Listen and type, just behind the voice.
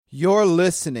You're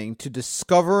listening to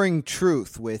Discovering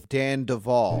Truth with Dan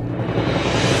Duvall.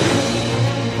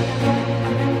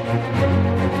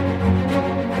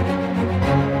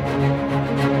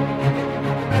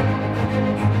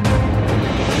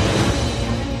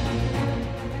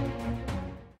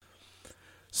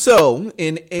 So,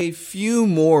 in a few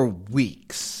more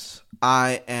weeks,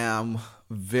 I am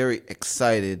very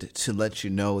excited to let you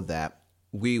know that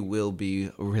we will be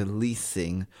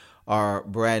releasing our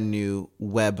brand new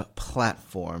web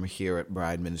platform here at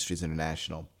Bride Ministries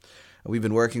International. We've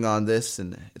been working on this,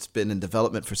 and it's been in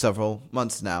development for several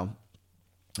months now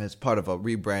as part of a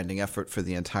rebranding effort for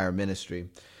the entire ministry.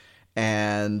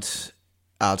 And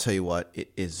I'll tell you what,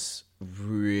 it is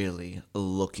really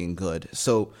looking good.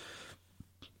 So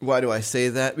why do I say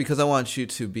that? Because I want you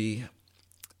to be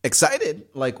excited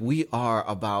like we are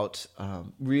about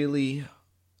really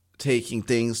taking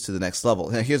things to the next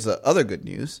level. Now, here's the other good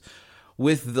news.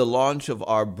 With the launch of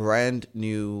our brand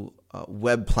new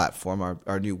web platform,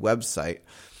 our new website,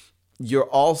 you're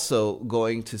also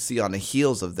going to see on the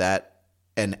heels of that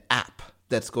an app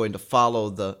that's going to follow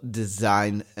the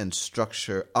design and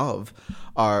structure of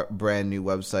our brand new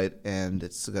website, and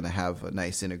it's going to have a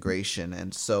nice integration.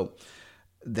 And so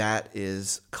that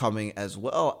is coming as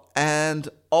well. And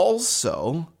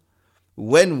also,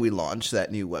 when we launch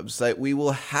that new website, we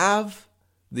will have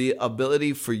the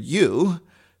ability for you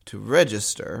to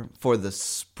register for the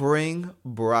Spring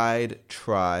Bride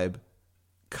Tribe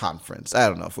Conference. I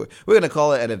don't know if we're going to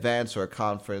call it an advance or a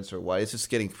conference or what. It's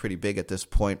just getting pretty big at this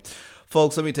point.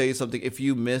 Folks, let me tell you something. If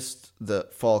you missed the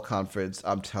fall conference,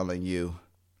 I'm telling you,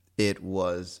 it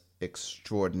was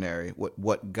extraordinary.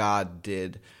 What God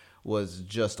did was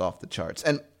just off the charts.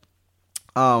 And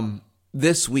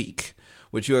this week,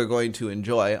 which you are going to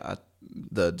enjoy,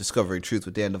 the Discovering Truth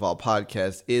with Dan Duvall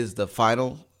podcast, is the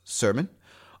final sermon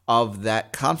of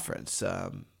that conference.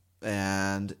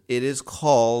 And it is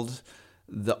called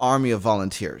The Army of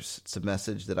Volunteers. It's a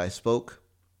message that I spoke,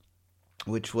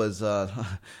 which was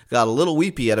got a little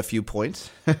weepy at a few points.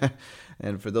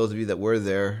 And for those of you that were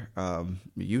there,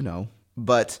 you know.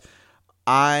 But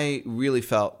I really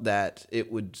felt that it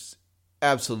was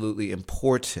absolutely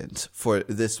important for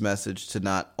this message to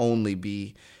not only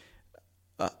be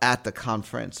at the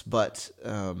conference, but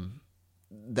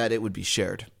that it would be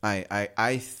shared.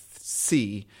 I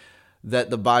see that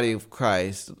the body of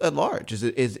Christ at large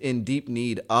is in deep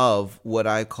need of what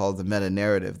I call the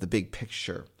meta-narrative, the big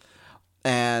picture.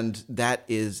 And that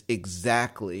is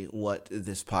exactly what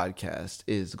this podcast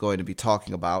is going to be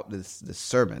talking about, this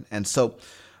sermon. And so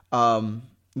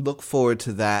look forward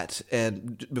to that.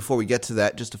 And before we get to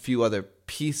that, just a few other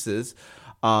pieces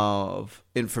of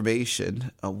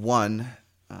information. One,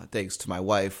 thanks to my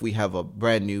wife, we have a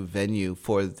brand new venue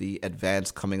for the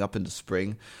advance coming up in the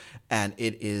spring, and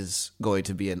it is going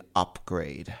to be an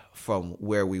upgrade from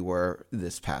where we were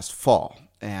this past fall.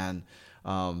 And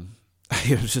I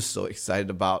am just so excited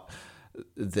about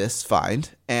this find,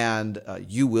 and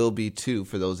you will be too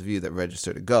for those of you that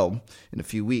register to go in a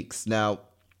few weeks. Now,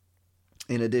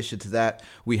 in addition to that,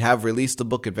 we have released the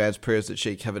book, Advanced Prayers That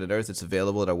Shake Heaven and Earth. It's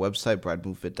available at our website,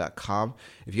 bridemovement.com.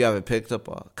 If you haven't picked up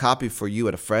a copy for you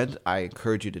and a friend, I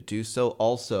encourage you to do so.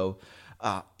 Also,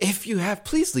 if you have,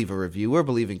 please leave a review. We're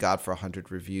believing God for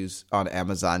 100 reviews on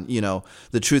Amazon. You know,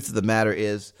 the truth of the matter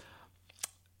is,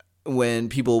 when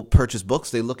people purchase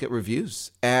books, they look at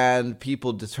reviews, and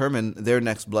people determine their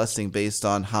next blessing based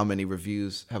on how many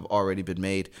reviews have already been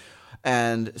made.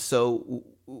 And so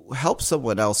help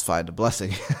someone else find a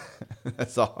blessing.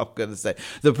 That's all I'm going to say.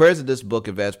 The prayers in this book,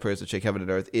 Advanced Prayers That Shake Heaven and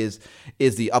Earth, is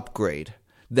the upgrade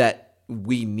that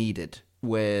we needed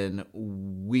when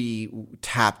we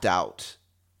tapped out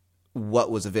what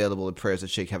was available in Prayers That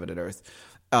Shake Heaven and Earth.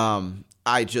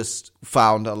 I just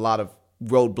found a lot of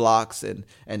roadblocks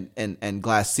and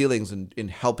glass ceilings in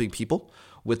helping people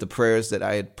with the prayers that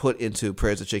I had put into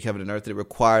Prayers That Shake Heaven and Earth. It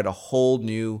required a whole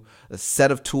new set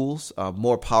of tools,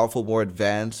 more powerful, more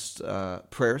advanced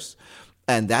prayers.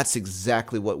 And that's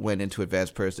exactly what went into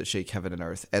Advanced Prayers That Shake Heaven and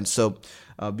Earth. And so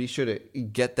be sure to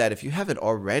get that if you haven't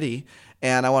already.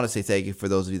 And I want to say thank you for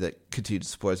those of you that continue to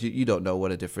support us. You don't know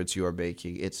what a difference you are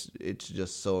making. It's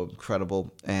just so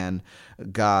incredible, and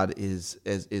God is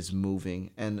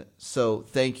moving. And so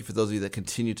thank you for those of you that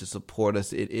continue to support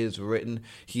us. It is written,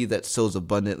 he that sows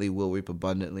abundantly will reap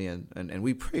abundantly, and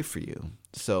we pray for you.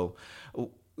 So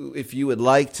if you would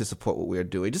like to support what we're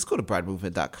doing, just go to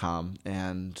bridemovement.com,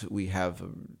 and we have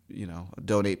a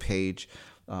donate page.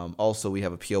 Also, we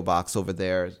have a P.O. box over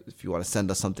there if you want to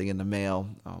send us something in the mail.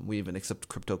 We even accept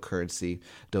cryptocurrency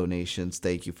donations.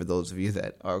 Thank you for those of you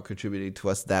that are contributing to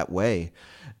us that way.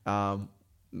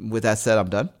 With that said, I'm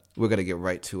done. We're going to get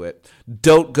right to it.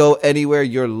 Don't go anywhere.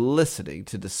 You're listening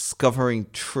to Discovering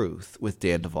Truth with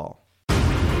Dan Duvall.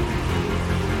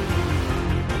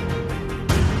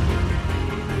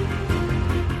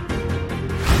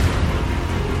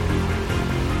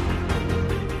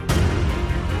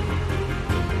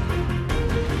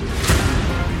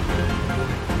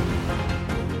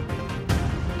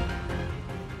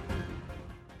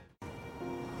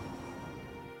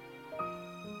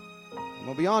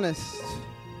 I'll be honest.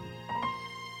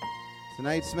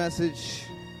 Tonight's message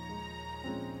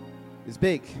is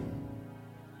big.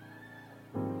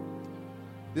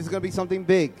 This is going to be something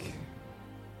big.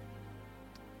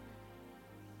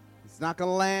 It's not going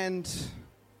to land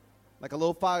like a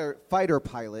little fighter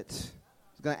pilot.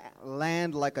 It's going to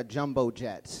land like a jumbo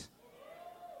jet.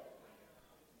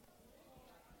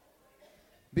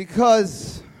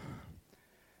 Because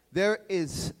there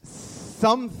is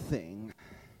something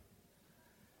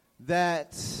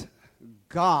that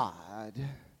God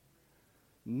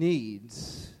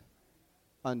needs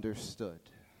understood.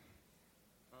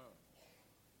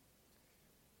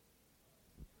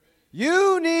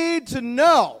 You need to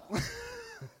know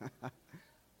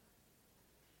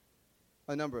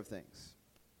a number of things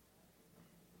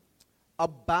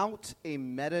about a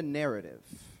meta-narrative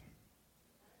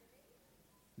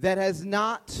that has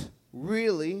not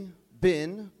really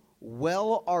been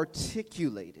well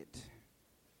articulated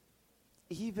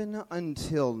even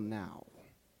until now.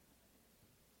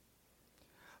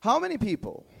 How many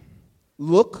people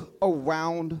look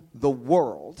around the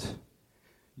world,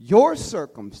 your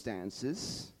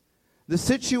circumstances, the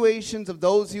situations of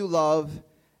those you love,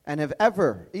 and have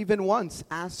ever, even once,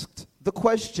 asked the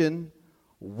question,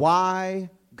 why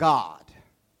God?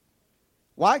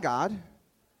 Why God?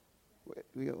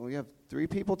 We have three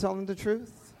people telling the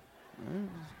truth?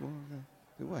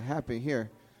 What happened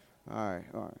here? All right.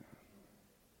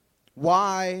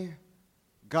 Why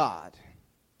God?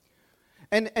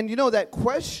 And you know, that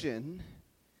question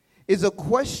is a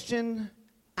question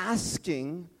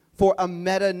asking for a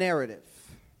meta-narrative.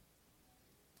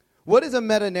 What is a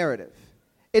meta-narrative?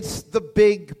 It's the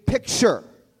big picture.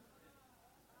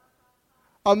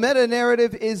 A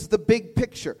meta-narrative is the big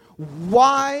picture.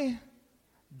 Why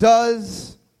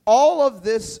does all of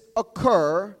this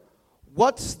occur?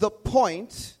 What's the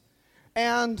point?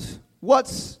 And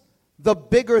what's the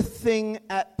bigger thing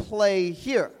at play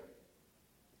here?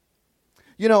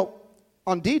 You know,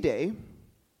 on D-Day,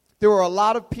 there were a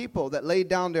lot of people that laid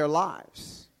down their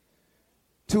lives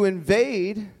to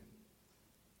invade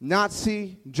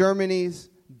Nazi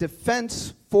Germany's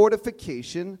defense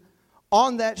fortification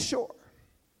on that shore.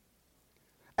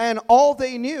 And all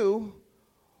they knew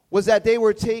was that they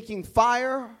were taking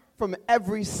fire from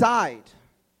every side.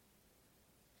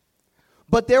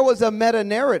 But there was a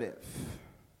meta-narrative.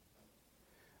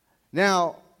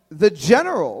 Now, the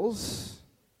generals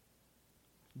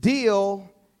deal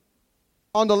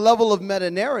on the level of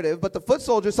meta-narrative, but the foot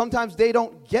soldiers, sometimes they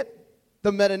don't get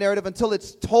the meta-narrative until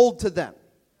it's told to them.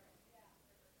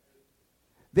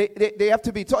 They have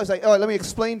to be told. It's like, oh, let me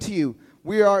explain to you.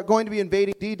 We are going to be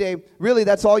invading D-Day. Really,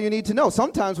 that's all you need to know.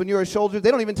 Sometimes when you're a soldier,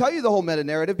 they don't even tell you the whole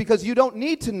meta-narrative because you don't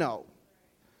need to know.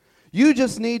 You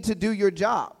just need to do your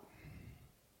job.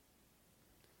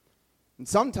 And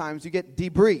sometimes you get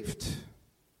debriefed.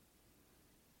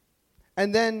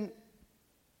 And then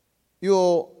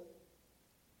you'll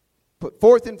put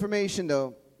forth information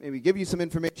to maybe give you some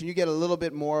information. You get a little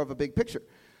bit more of a big picture.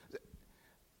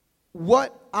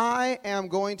 What I am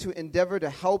going to endeavor to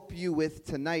help you with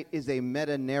tonight is a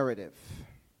meta-narrative.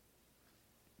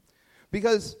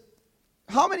 Because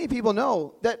how many people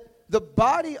know that the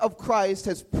body of Christ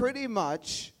has pretty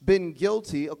much been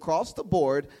guilty across the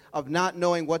board of not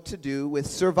knowing what to do with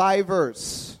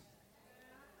survivors?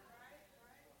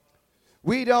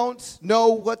 We don't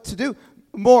know what to do.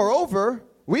 Moreover,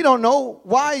 we don't know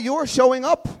why you're showing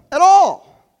up at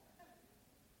all.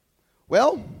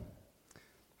 Well,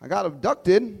 I got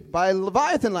abducted by a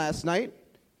Leviathan last night,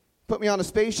 put me on a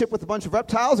spaceship with a bunch of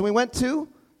reptiles, and we went to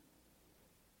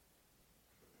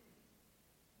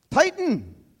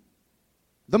Titan,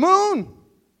 the moon.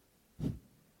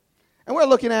 And we're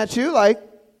looking at you like,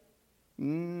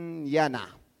 yeah, nah.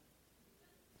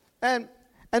 And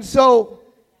so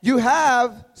you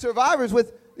have survivors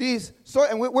with these,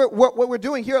 and what we're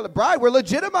doing here at the Bride, we're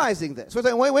legitimizing this. We're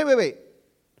saying, wait.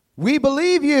 We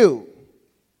believe you.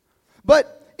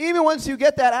 But even once you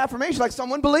get that affirmation, like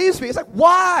someone believes me, it's like,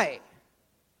 why?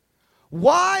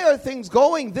 Why are things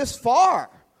going this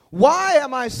far? Why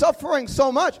am I suffering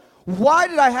so much? Why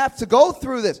did I have to go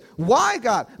through this? Why,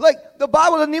 God? Like, the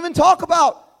Bible doesn't even talk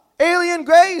about alien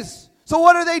grays. So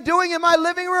what are they doing in my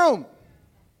living room?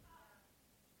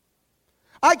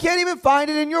 I can't even find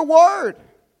it in your word.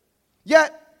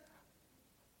 Yet,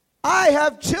 I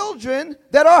have children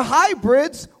that are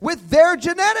hybrids with their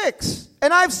genetics,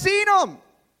 and I've seen them.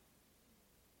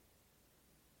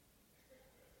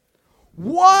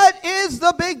 What is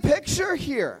the big picture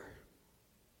here?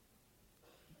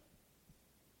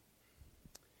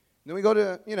 Then we go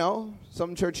to,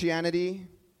 some churchianity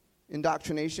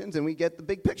indoctrinations, and we get the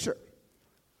big picture.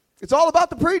 It's all about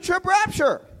the pre-trib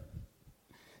rapture.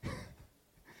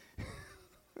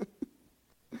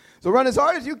 So run as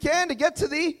hard as you can to get to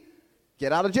the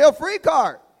get out of jail free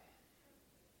card.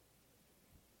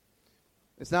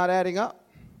 It's not adding up.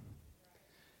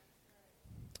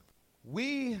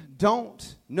 We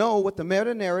don't know what the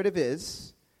meta-narrative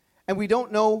is, and we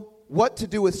don't know what to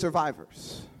do with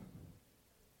survivors.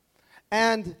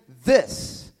 And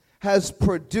this has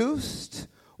produced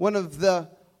one of the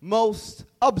most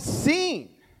obscene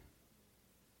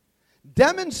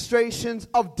demonstrations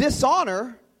of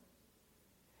dishonor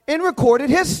in recorded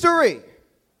history.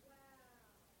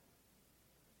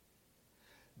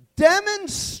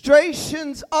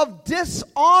 Demonstrations of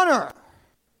dishonor.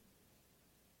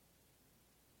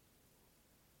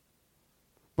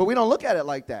 But we don't look at it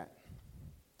like that.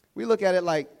 We look at it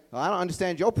like, I don't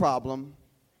understand your problem,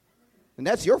 and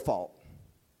that's your fault.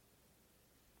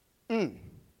 But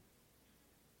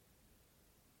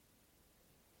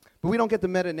we don't get the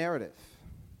meta-narrative.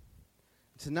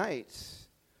 Tonight,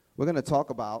 we're going to talk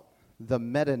about the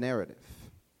meta-narrative,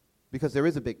 because there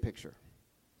is a big picture.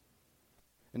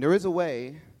 And there is a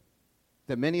way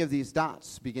that many of these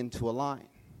dots begin to align.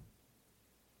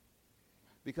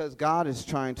 Because God is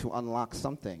trying to unlock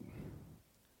something,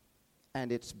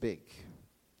 and it's big.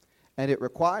 And it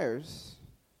requires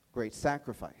great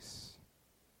sacrifice.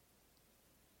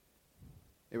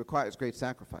 It requires great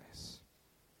sacrifice.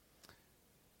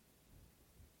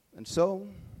 And so,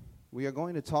 we are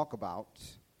going to talk about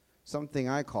something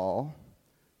I call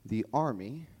the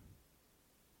army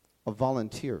of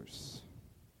volunteers.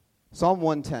 Psalm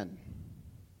 110.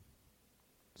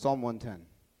 Psalm 110.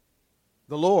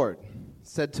 The Lord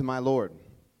said to my Lord,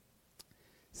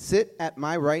 sit at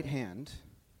my right hand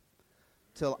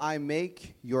till I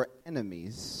make your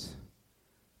enemies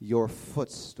your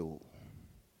footstool.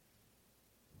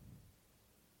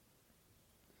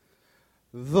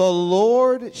 The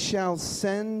Lord shall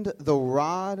send the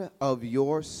rod of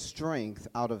your strength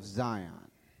out of Zion.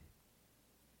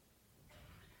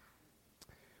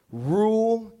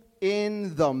 Rule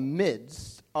in the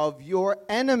midst of your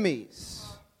enemies.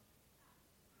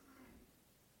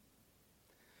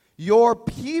 Your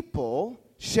people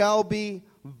shall be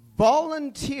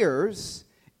volunteers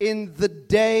in the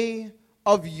day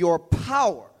of your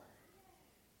power.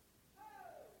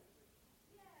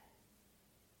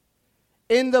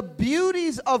 In the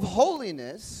beauties of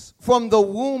holiness from the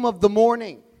womb of the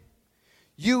morning,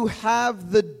 you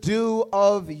have the dew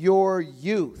of your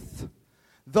youth.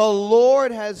 The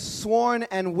Lord has sworn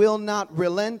and will not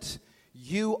relent.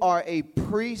 You are a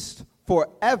priest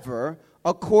forever,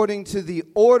 according to the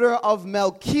order of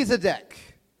Melchizedek.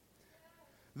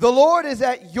 The Lord is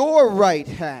at your right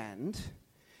hand.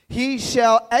 He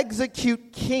shall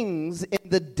execute kings in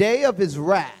the day of his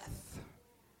wrath.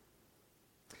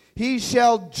 He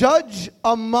shall judge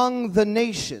among the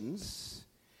nations.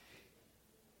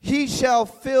 He shall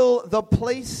fill the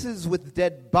places with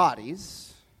dead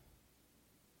bodies.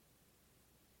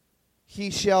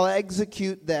 He shall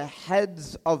execute the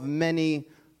heads of many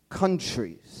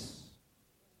countries.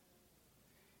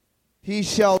 He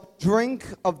shall drink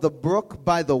of the brook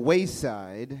by the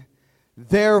wayside.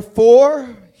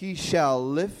 Therefore, he shall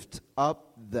lift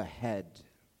up the head.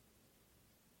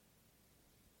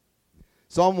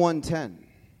 Psalm 110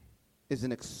 is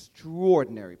an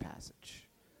extraordinary passage.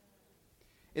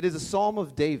 It is a psalm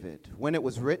of David. When it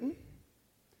was written,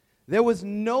 there was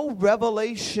no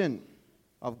revelation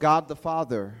of God the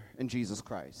Father and Jesus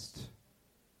Christ.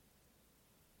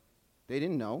 They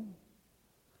didn't know.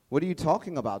 What are you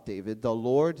talking about, David? The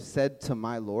Lord said to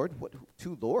my Lord. What,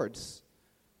 two lords?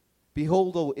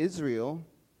 Behold, O Israel,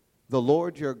 the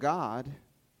Lord your God,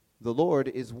 the Lord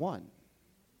is one.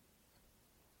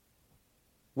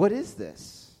 What is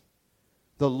this?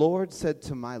 The Lord said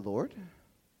to my Lord.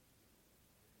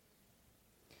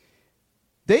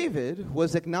 David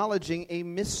was acknowledging a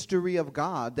mystery of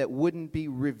God that wouldn't be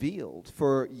revealed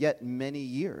for yet many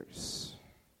years.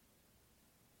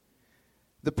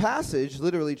 The passage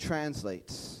literally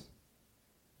translates,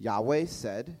 Yahweh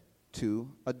said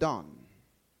to Adon.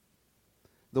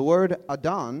 The word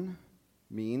Adon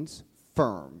means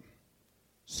firm,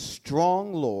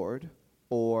 strong Lord,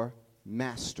 or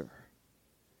master.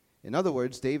 In other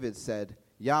words, David said,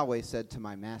 Yahweh said to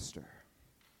my master.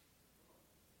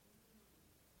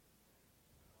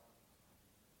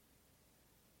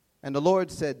 And the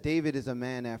Lord said, David is a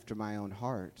man after my own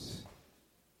heart.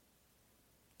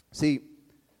 See,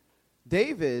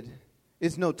 David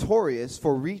is notorious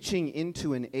for reaching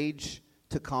into an age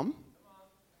to come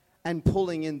and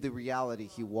pulling in the reality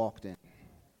he walked in.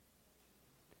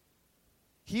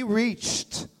 He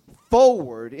reached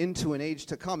forward into an age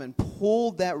to come and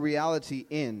pulled that reality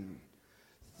in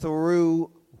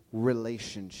through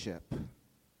relationship.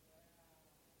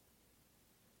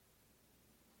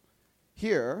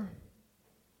 Here,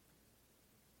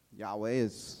 Yahweh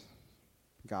is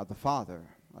God the Father,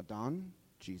 Adon,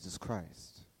 Jesus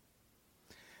Christ.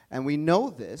 And we know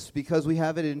this because we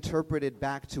have it interpreted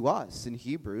back to us in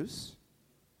Hebrews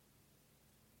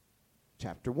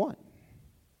chapter 1.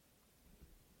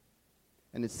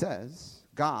 And it says,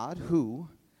 God who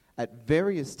at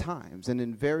various times and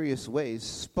in various ways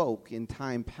spoke in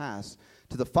time past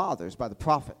to the fathers by the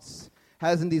prophets,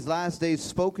 has in these last days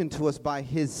spoken to us by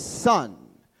his Son,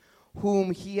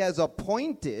 whom he has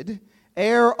appointed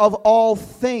heir of all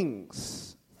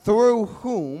things, through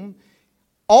whom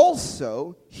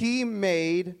also he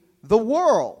made the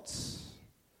worlds.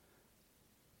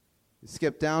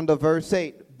 Skip down to verse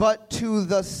 8. But to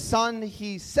the Son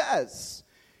he says,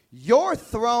 your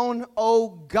throne, O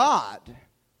God.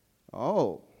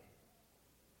 Oh.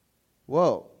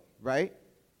 Whoa, right?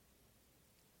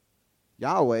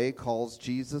 Yahweh calls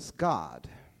Jesus God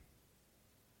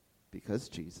because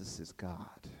Jesus is God.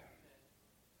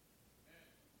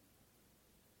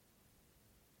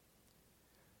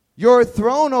 Your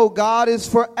throne, O God, is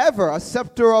forever. A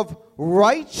scepter of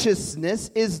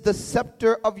righteousness is the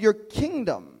scepter of your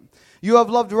kingdom. You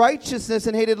have loved righteousness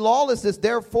and hated lawlessness.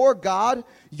 Therefore, God,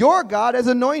 your God, has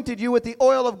anointed you with the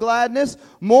oil of gladness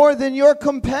more than your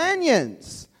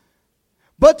companions.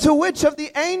 But to which of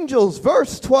the angels,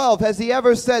 verse 12, has he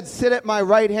ever said, sit at my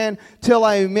right hand till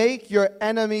I make your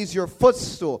enemies your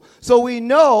footstool? So we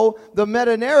know the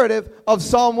meta-narrative of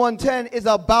Psalm 110 is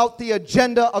about the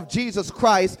agenda of Jesus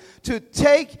Christ to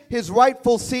take his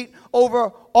rightful seat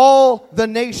over all the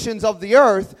nations of the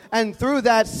earth, and through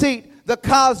that seat, the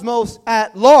cosmos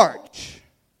at large.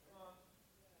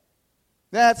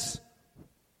 That's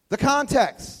the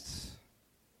context.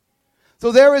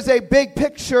 So there is a big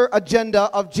picture agenda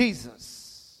of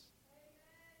Jesus.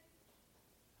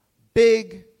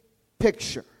 Big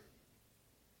picture.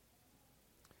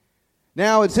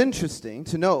 Now it's interesting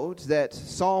to note that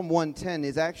Psalm 110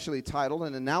 is actually titled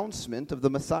an announcement of the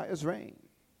Messiah's reign.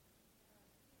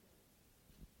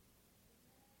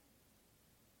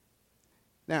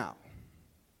 Now,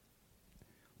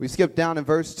 we skip down in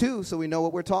verse 2 so we know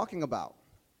what we're talking about.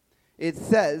 It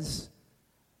says,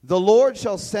 the Lord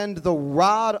shall send the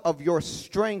rod of your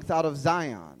strength out of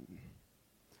Zion.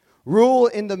 Rule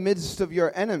in the midst of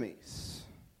your enemies.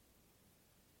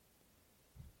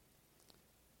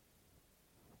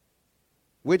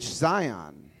 Which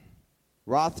Zion?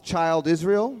 Rothschild,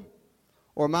 Israel?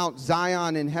 Or Mount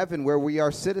Zion in heaven where we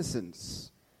are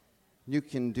citizens? You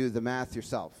can do the math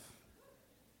yourself.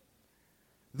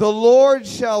 The Lord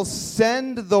shall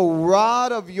send the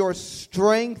rod of your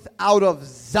strength out of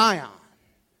Zion.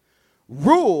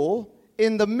 Rule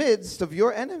in the midst of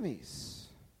your enemies.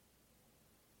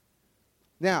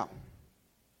 Now,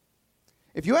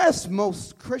 if you ask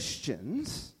most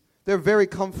Christians, they're very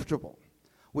comfortable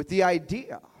with the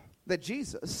idea that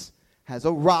Jesus has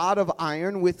a rod of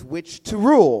iron with which to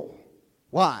rule.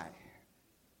 Why?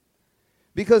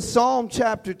 Because Psalm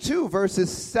chapter 2, verses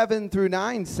 7 through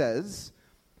 9 says,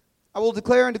 I will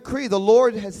declare and decree, the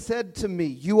Lord has said to me,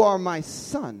 you are my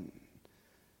son.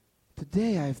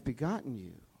 Today I have begotten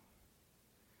you.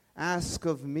 Ask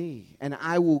of me, and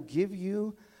I will give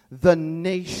you the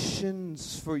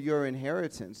nations for your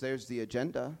inheritance. There's the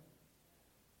agenda.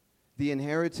 The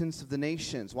inheritance of the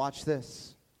nations. Watch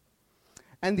this.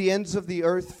 And the ends of the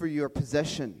earth for your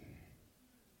possession.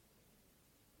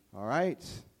 All right.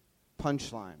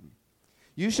 Punchline.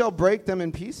 You shall break them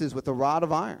in pieces with a rod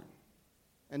of iron,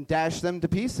 and dash them to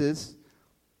pieces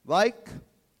like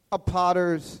a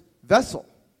potter's vessel.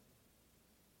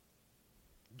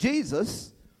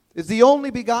 Jesus is the only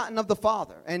begotten of the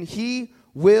Father, and he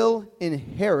will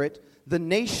inherit the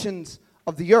nations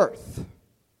of the earth.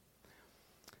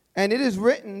 And it is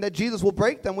written that Jesus will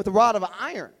break them with a rod of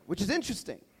iron, which is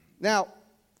interesting. Now,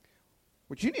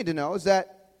 what you need to know is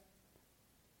that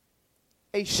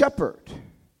a shepherd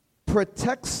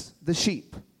protects the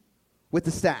sheep with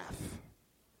the staff.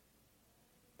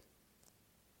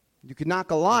 You could knock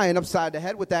a lion upside the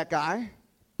head with that guy,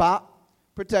 bop,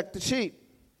 protect the sheep.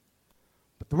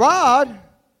 But the rod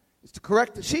is to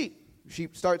correct the sheep. The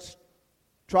sheep starts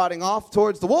trotting off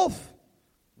towards the wolf.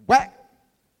 Whack.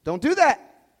 Don't do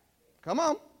that. Come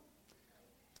on.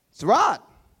 It's a rod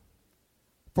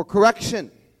for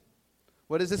correction.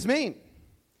 What does this mean?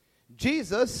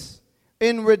 Jesus,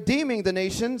 in redeeming the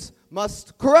nations,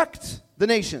 must correct the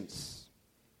nations.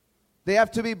 They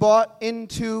have to be brought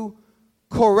into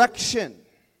correction.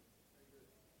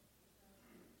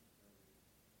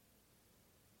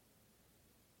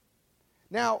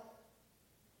 Now,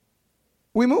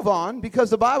 we move on because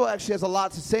the Bible actually has a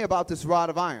lot to say about this rod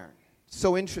of iron.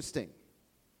 So interesting.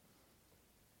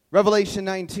 Revelation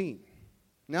 19.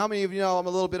 Now, how many of you know I'm a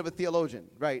little bit of a theologian,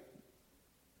 right?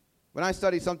 When I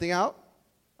study something out,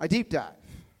 I deep dive.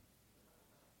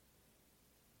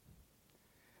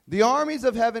 The armies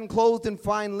of heaven, clothed in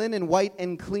fine linen, white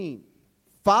and clean,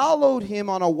 followed him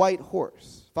on a white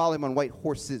horse. Follow him on white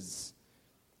horses.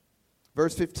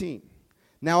 Verse 15.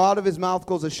 Now out of his mouth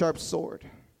goes a sharp sword,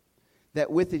 that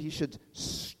with it he should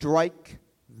strike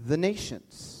the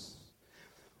nations.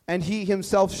 And he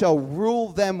himself shall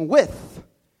rule them with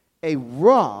a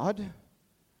rod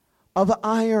of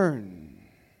iron.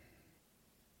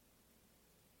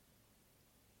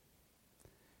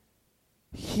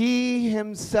 He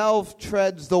himself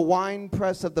treads the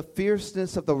winepress of the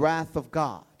fierceness of the wrath of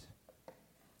God.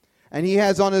 And he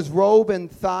has on his robe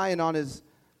and thigh and on his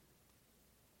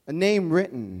a name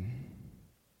written,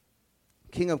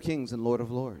 King of Kings and Lord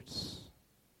of Lords.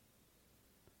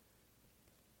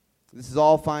 This is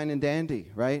all fine and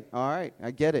dandy, right? All right,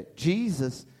 I get it.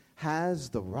 Jesus has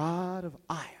the rod of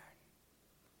iron.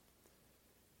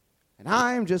 And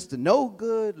I'm just a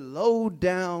no-good,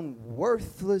 low-down,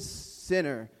 worthless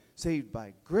sinner saved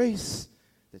by grace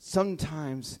that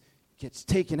sometimes gets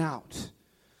taken out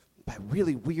by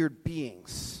really weird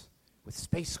beings with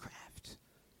spacecraft.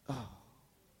 Oh.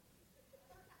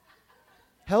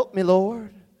 Help me,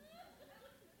 Lord.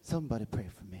 Somebody pray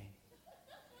for me.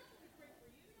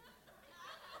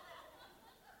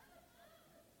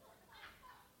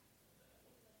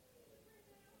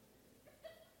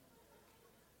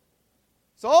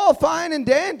 It's all fine and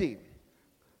dandy.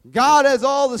 God has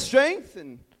all the strength,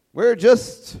 and we're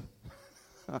just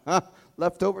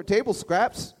leftover table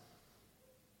scraps,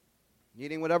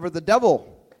 eating whatever the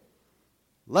devil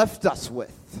left us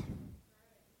with.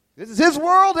 This is his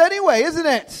world anyway, isn't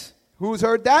it? Who's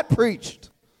heard that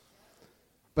preached?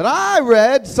 But I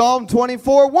read Psalm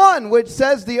 24:1, which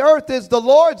says the earth is the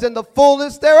Lord's and the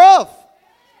fullness thereof.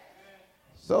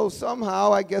 So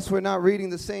somehow I guess we're not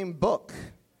reading the same book.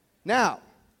 Now,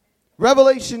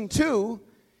 Revelation 2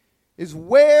 is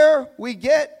where we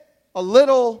get a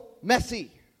little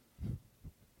messy.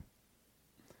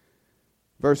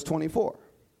 Verse 24.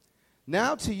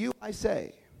 Now to you I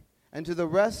say, and to the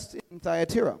rest in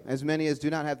Thyatira, as many as do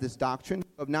not have this doctrine,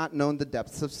 have not known the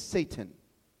depths of Satan.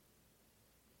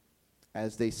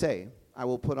 As they say, I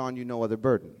will put on you no other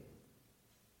burden.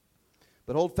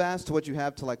 But hold fast to what you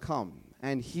have till I come.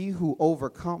 And he who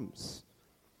overcomes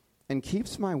and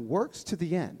keeps my works to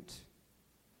the end,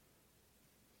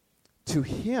 to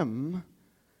him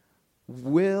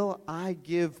will I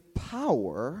give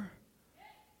power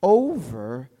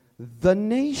over the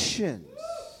nations.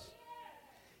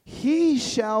 He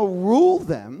shall rule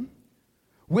them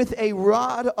with a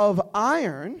rod of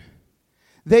iron.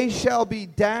 They shall be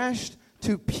dashed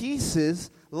to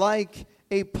pieces like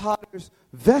a potter's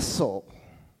vessel.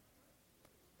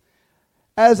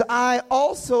 As I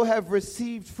also have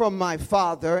received from my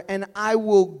Father, and I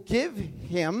will give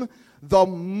him the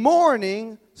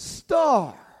morning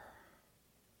star.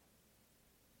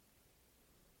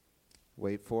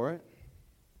 Wait for it.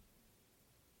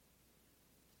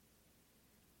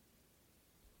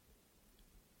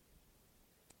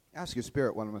 Ask your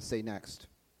spirit what I'm going to say next.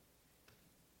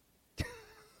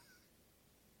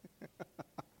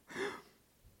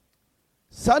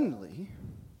 Suddenly,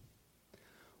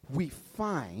 we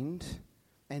find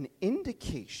an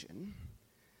indication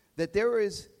that there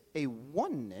is a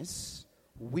oneness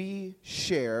we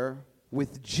share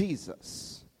with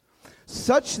Jesus,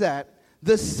 such that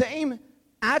the same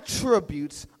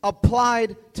attributes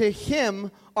applied to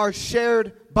him are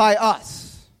shared by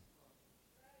us.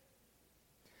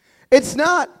 It's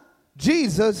not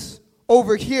Jesus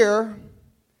over here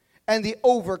and the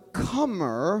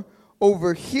overcomer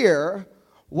over here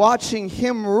watching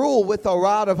him rule with a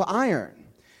rod of iron.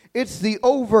 It's the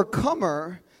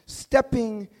overcomer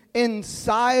stepping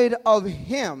inside of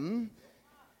him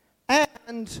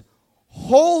and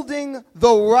holding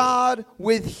the rod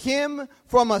with him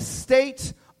from a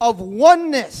state of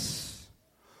oneness.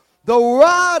 The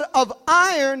rod of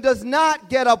iron does not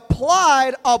get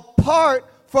applied apart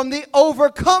from the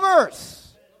overcomers.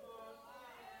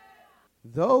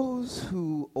 Those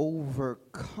who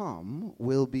overcome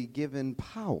will be given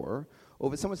power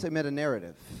over, someone say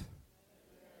meta-narrative.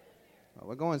 Oh,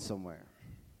 we're going somewhere.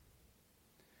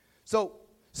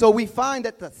 So we find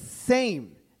that the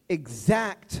same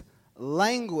exact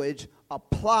language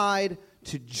applied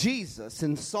to Jesus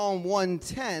in Psalm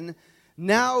 110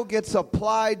 now gets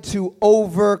applied to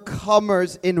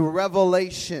overcomers in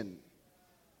Revelation.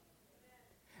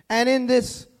 And in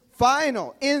the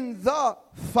final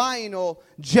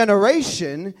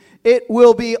generation, it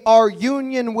will be our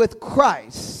union with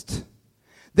Christ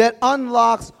that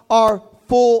unlocks our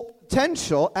full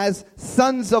potential as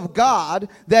sons of God,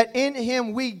 that in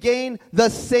him we gain the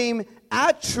same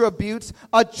attributes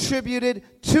attributed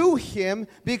to him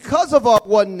because of our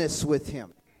oneness with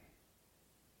him.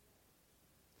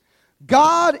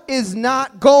 God is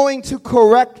not going to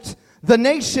correct the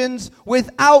nations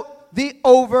without the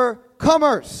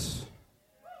overcomers.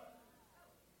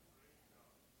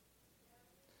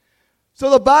 So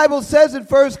the Bible says in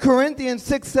 1 Corinthians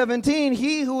 6:17,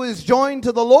 he who is joined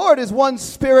to the Lord is one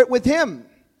spirit with him.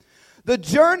 The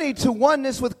journey to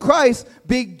oneness with Christ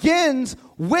begins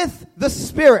with the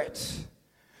Spirit.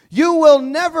 You will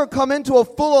never come into a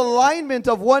full alignment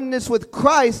of oneness with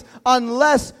Christ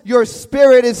unless your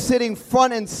spirit is sitting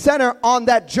front and center on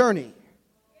that journey.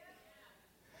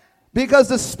 Because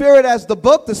the Spirit has the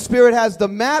book, the Spirit has the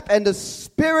map, and the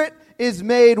Spirit is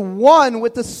made one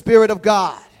with the Spirit of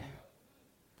God.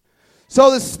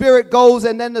 So the Spirit goes,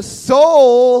 and then the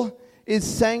soul is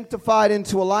sanctified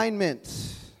into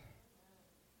alignment.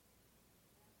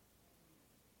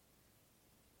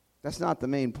 That's not the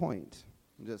main point.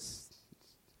 I'm just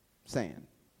saying.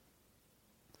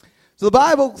 So the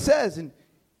Bible says in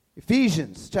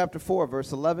Ephesians chapter 4,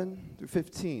 verse 11 through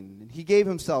 15, and he gave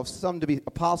himself some to be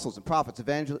apostles and prophets,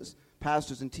 evangelists,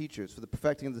 pastors, and teachers for the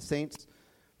perfecting of the saints,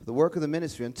 for the work of the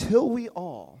ministry, until we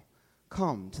all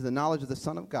come to the knowledge of the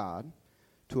Son of God,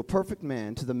 to a perfect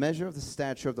man, to the measure of the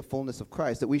stature of the fullness of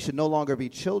Christ, that we should no longer be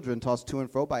children tossed to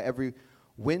and fro by every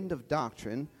wind of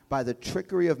doctrine, by the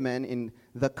trickery of men in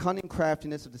the cunning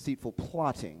craftiness of deceitful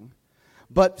plotting,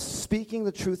 but speaking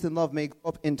the truth in love may go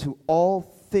up into all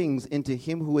things into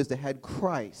him who is the head,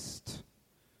 Christ,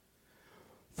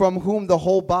 from whom the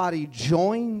whole body,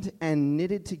 joined and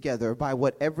knitted together by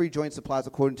what every joint supplies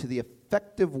according to the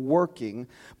effective working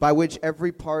by which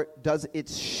every part does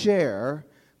its share,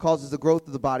 causes the growth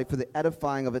of the body for the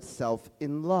edifying of itself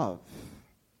in love.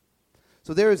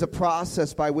 So there is a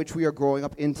process by which we are growing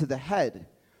up into the head.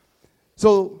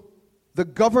 So the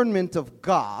government of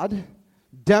God,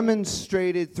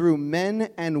 demonstrated through men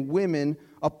and women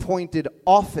appointed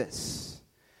office,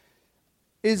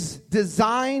 is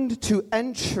designed to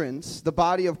entrance the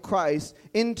body of Christ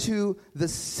into the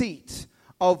seat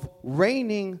of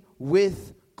reigning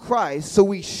with Christ, so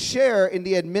we share in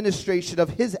the administration of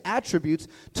his attributes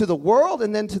to the world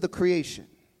and then to the creation.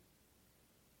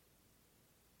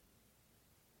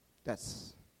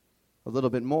 That's a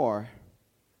little bit more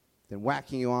than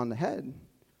whacking you on the head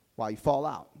while you fall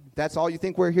out. If that's all you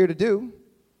think we're here to do,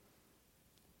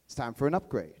 it's time for an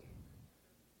upgrade.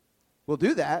 We'll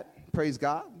do that. Praise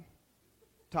God.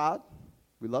 Todd,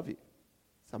 we love you.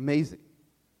 It's amazing.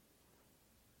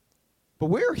 But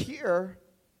we're here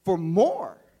for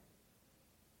more.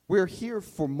 We're here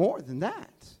for more than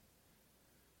that.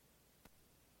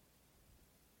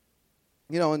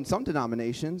 You know, in some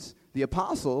denominations, the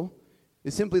apostle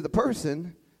is simply the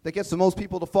person that gets the most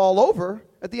people to fall over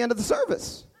at the end of the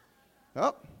service.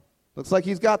 Oh, looks like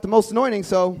he's got the most anointing,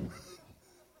 so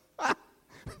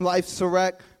life's a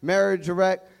wreck, marriage a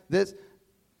wreck, this,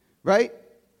 right?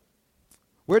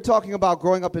 We're talking about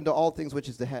growing up into all things which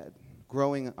is the head,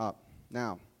 growing up.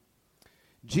 Now,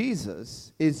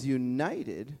 Jesus is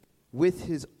united with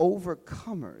his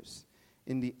overcomers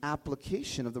in the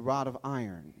application of the rod of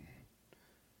iron.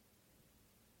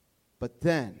 But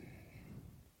then,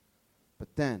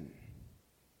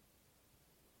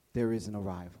 there is an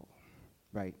arrival,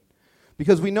 right?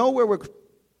 Because we know where we're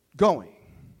going.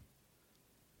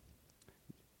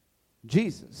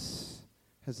 Jesus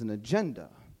has an agenda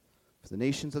for the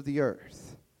nations of the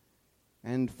earth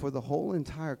and for the whole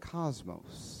entire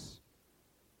cosmos,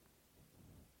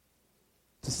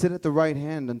 to sit at the right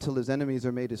hand until his enemies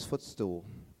are made his footstool.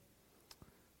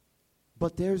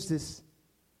 But there's this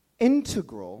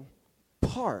integral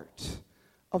part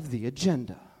of the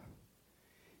agenda.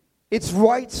 It's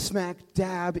right smack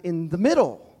dab in the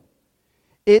middle.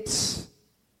 It's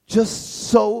just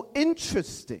so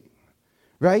interesting,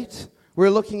 right?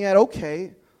 We're looking at,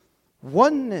 okay,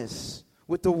 oneness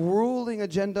with the ruling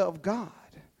agenda of God.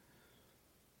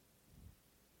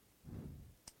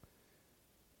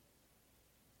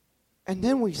 And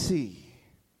then we see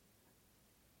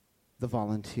the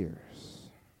volunteers.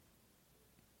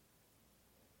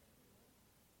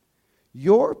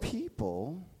 Your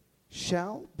people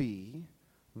shall be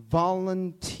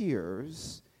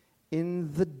volunteers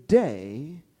in the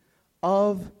day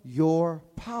of your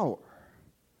power.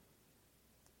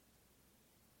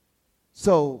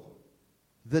 So,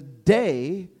 the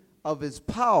day of his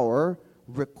power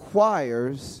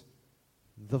requires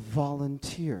the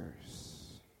volunteers.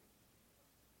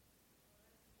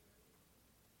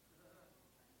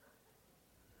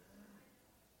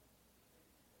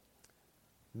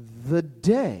 The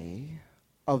day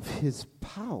of his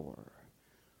power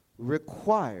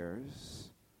requires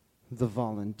the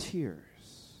volunteers.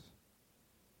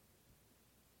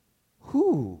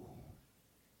 Who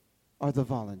are the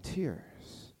volunteers?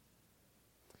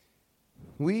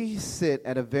 We sit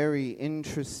at a very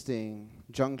interesting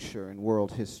juncture in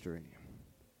world history.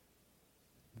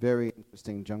 Very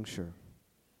interesting juncture.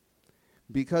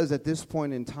 Because at this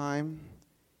point in time,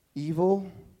 evil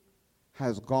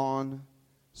has gone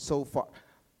so far.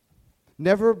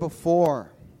 Never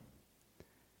before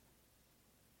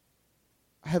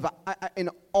have I, in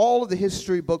all of the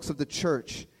history books of the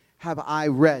church, have I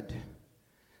read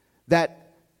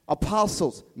that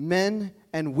apostles, men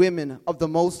and women of the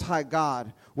Most High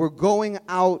God, were going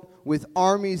out with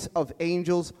armies of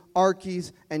angels,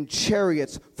 archies, and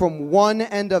chariots from one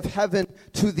end of heaven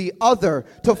to the other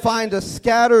to find the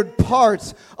scattered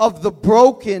parts of the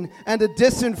broken and the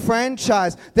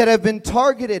disenfranchised that have been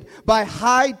targeted by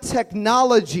high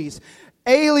technologies,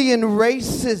 alien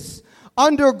races,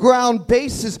 underground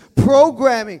bases,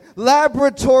 programming,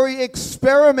 laboratory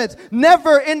experiments.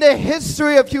 Never in the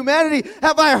history of humanity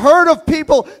have I heard of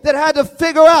people that had to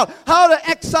figure out how to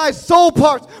excise soul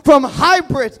parts from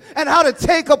hybrids and how to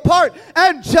take apart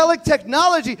angelic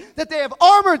technology that they have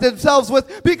armored themselves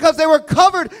with because they were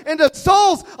covered in the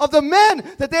souls of the men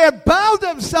that they had bound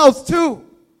themselves to.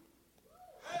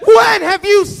 When have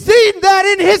you seen that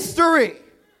in history?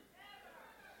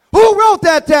 Who wrote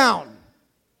that down?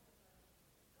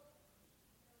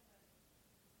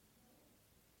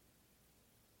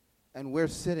 And we're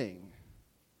sitting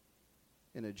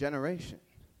in a generation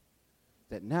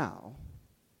that now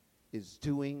is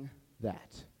doing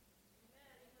that.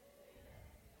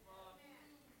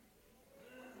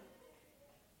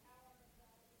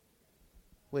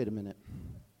 Wait a minute.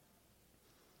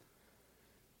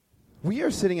 We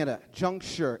are sitting at a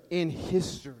juncture in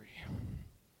history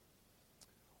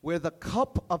where the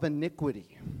cup of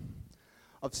iniquity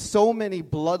of so many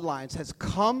bloodlines has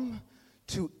come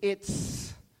to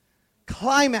its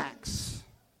climax.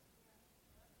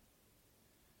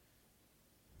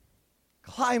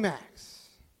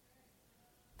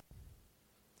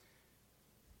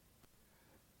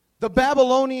 The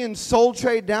Babylonian soul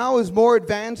trade now is more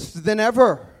advanced than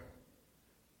ever.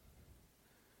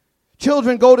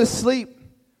 Children go to sleep,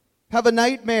 have a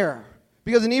nightmare,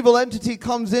 because an evil entity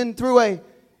comes in through a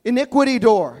iniquity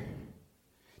door,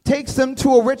 takes them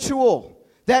to a ritual.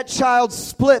 That child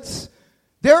splits.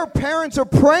 Their parents are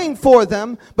praying for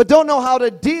them, but don't know how to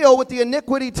deal with the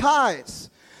iniquity ties.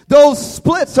 Those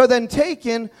splits are then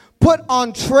taken, put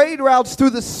on trade routes through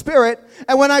the spirit,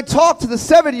 and when I talk to the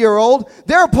 7-year-old,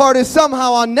 their part is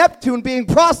somehow on Neptune being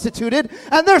prostituted,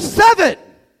 and they're 7.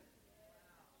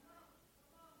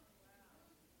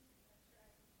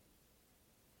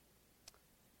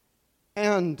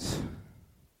 And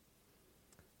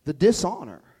the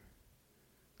dishonor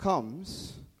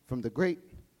comes from the great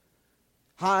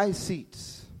high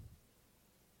seats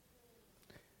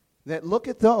that look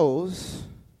at those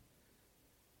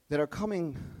that are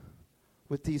coming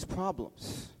with these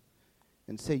problems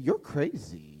and say, "You're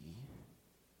crazy.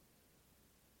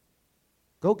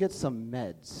 Go get some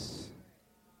meds."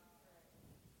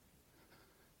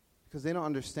 Because they don't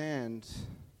understand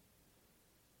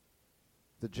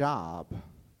the job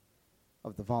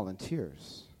of the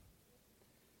volunteers.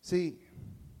 See,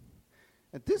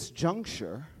 at this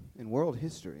juncture in world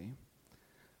history,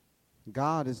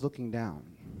 God is looking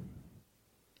down.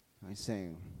 He's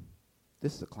saying,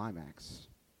 this is the climax.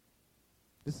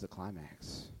 This is the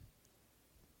climax.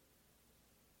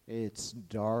 It's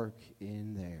dark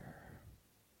in there.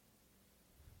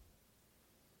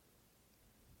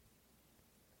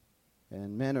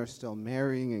 And men are still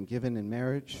marrying and given in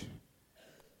marriage.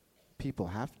 People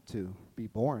have to be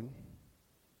born.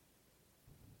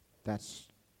 That's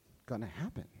going to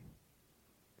happen.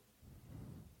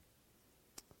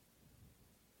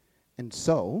 And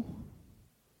so,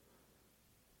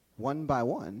 one by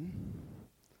one,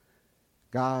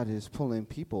 God is pulling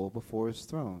people before his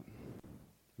throne.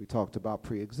 We talked about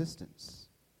pre-existence.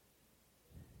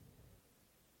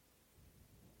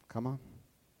 Come on.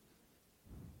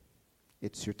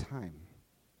 It's your time.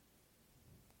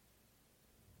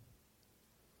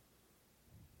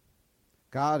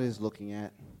 God is looking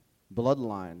at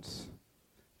bloodlines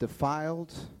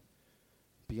defiled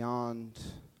beyond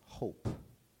hope.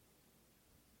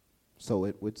 So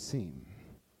it would seem.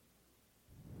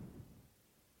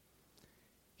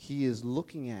 He is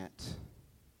looking at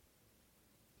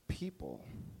people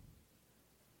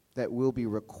that will be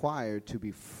required to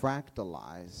be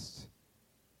fractalized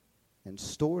and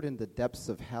stored in the depths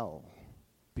of hell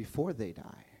before they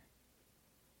die.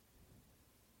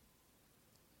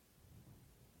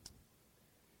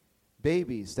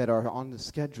 Babies that are on the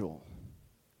schedule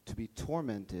to be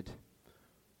tormented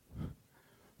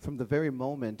from the very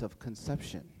moment of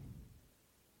conception.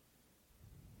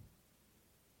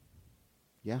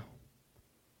 Yeah.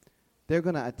 They're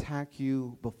going to attack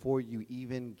you before you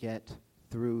even get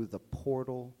through the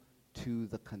portal to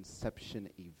the conception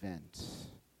event.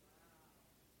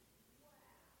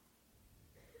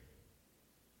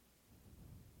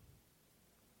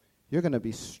 You're going to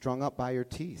be strung up by your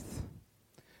teeth.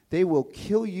 They will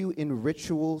kill you in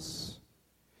rituals.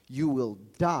 You will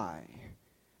die.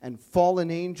 And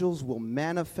fallen angels will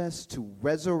manifest to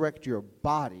resurrect your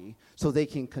body so they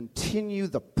can continue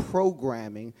the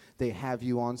programming they have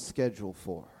you on schedule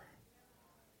for.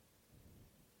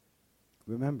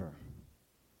 Remember,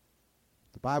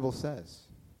 the Bible says,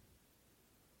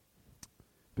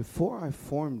 before I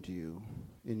formed you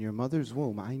in your mother's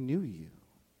womb, I knew you.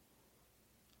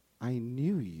 I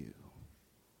knew you.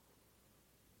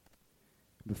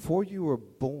 Before you were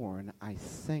born, I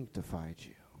sanctified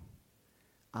you.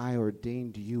 I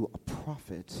ordained you a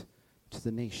prophet to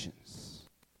the nations.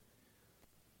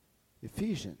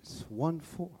 Ephesians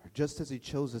 1:4, just as he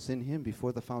chose us in him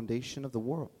before the foundation of the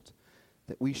world,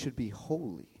 that we should be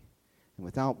holy and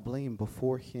without blame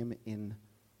before him in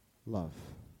love.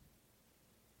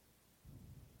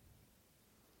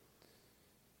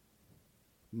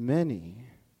 Many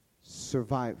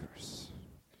survivors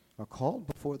are called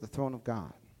before the throne of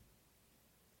God,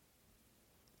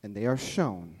 and they are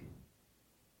shown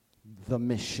the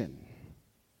mission,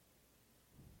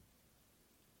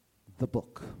 the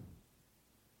book.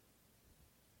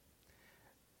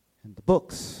 And the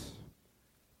books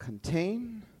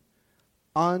contain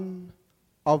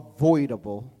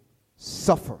unavoidable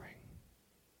suffering.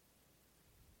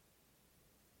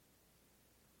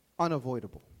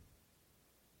 Unavoidable.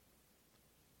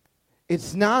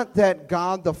 It's not that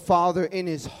God the Father in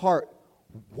his heart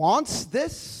wants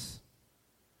this,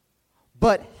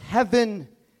 but heaven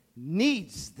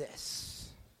needs this.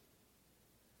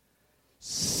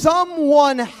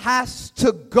 Someone has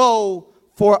to go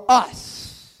for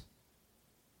us.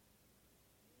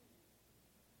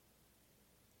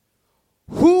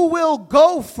 Who will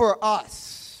go for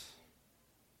us?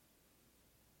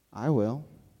 I will.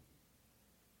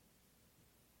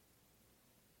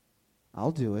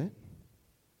 I'll do it.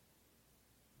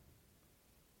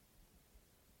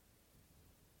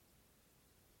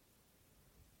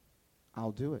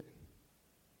 I'll do it.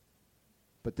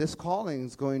 But this calling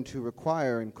is going to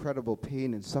require incredible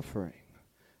pain and suffering.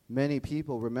 Many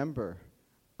people remember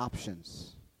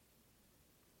options.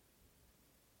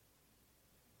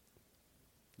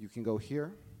 You can go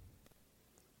here.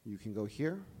 You can go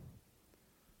here.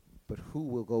 But who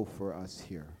will go for us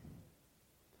here?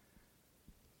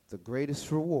 The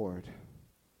greatest reward,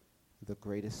 the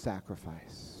greatest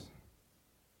sacrifice.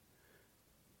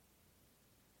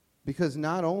 Because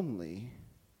not only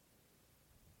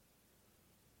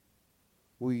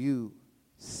will you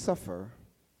suffer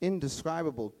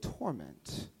indescribable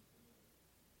torment,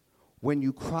 when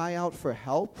you cry out for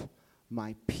help,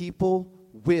 my people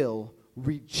will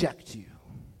reject you.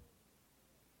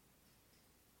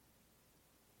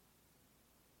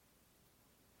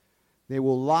 They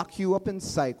will lock you up in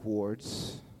psych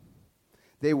wards.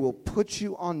 They will put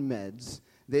you on meds.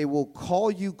 They will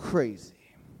call you crazy.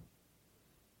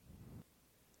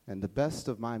 And the best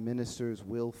of my ministers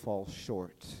will fall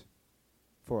short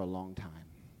for a long time.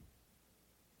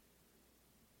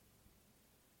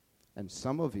 And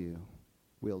some of you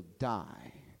will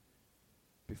die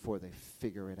before they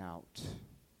figure it out.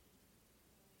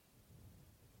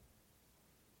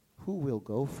 Who will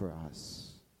go for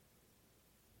us?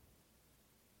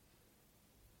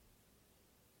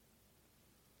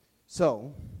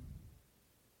 So,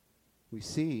 we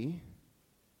see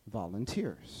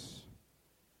volunteers.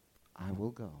 I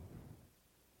will go.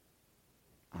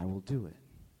 I will do it.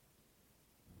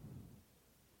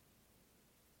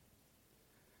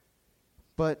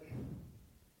 But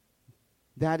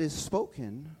that is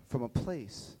spoken from a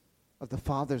place of the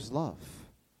Father's love.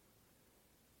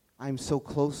 I'm so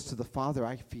close to the Father,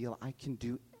 I feel I can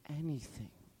do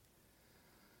anything.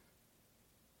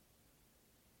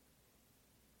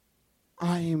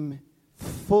 I'm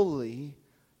fully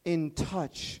in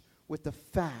touch with the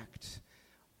fact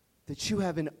that you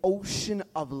have an ocean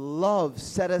of love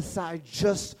set aside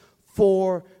just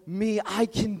for me. I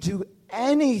can do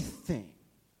anything.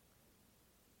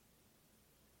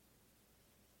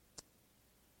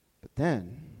 But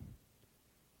then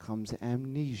comes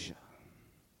amnesia.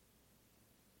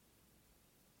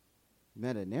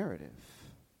 Meta-narrative.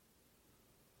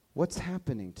 What's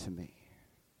happening to me?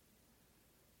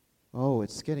 Oh,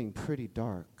 it's getting pretty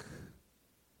dark.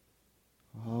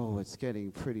 Oh, it's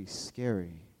getting pretty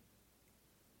scary.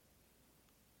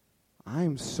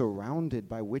 I'm surrounded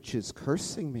by witches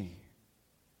cursing me.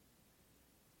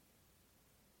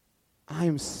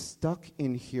 I'm stuck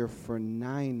in here for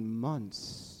 9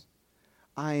 months.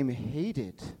 I'm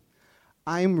hated.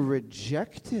 I'm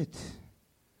rejected.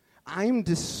 I'm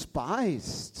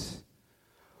despised.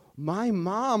 My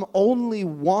mom only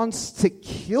wants to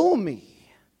kill me.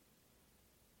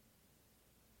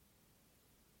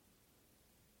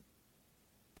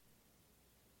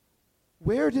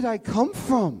 Where did I come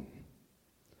from?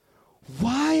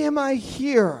 Why am I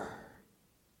here?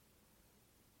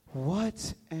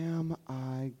 What am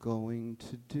I going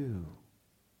to do?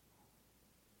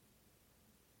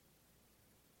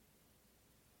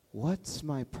 What's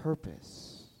my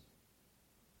purpose?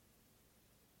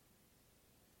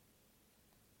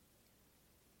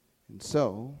 And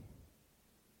so,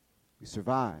 we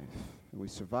survive, and we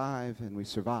survive, and we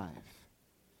survive.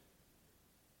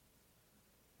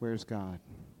 Where's God?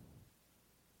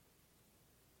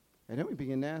 And then we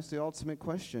begin to ask the ultimate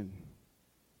question.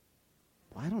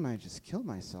 Why don't I just kill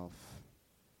myself?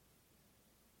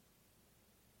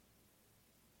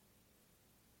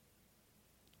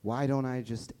 Why don't I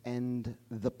just end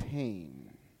the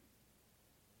pain?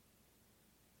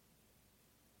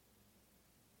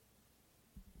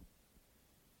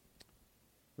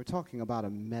 We're talking about a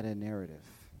meta-narrative.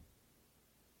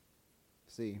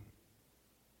 See,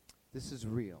 this is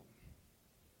real.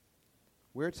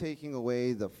 We're taking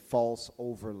away the false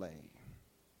overlay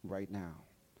right now.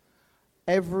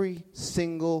 Every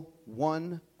single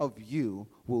one of you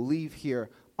will leave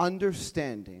here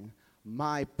understanding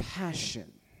my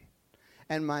passion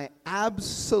and my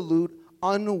absolute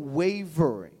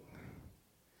unwavering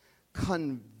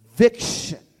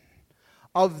conviction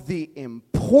of the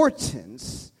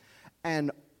importance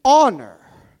and honor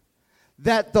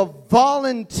that the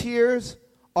volunteers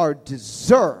are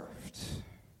deserved.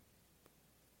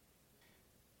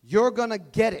 You're going to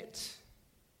get it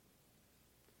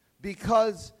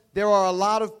because there are a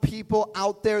lot of people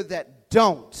out there that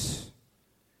don't.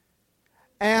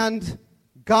 And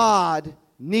God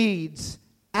needs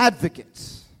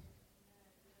advocates.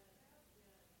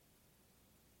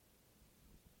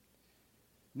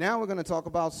 Now we're going to talk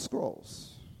about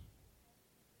scrolls.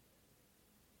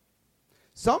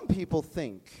 Some people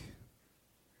think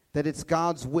that it's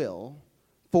God's will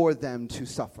for them to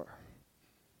suffer.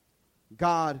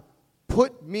 God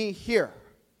put me here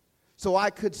so I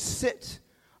could sit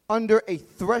under a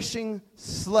threshing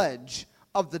sledge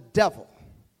of the devil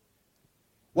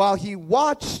while he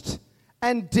watched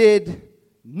and did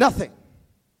nothing.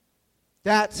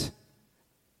 That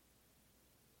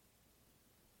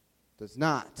does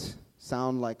not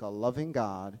sound like a loving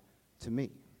God to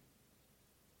me.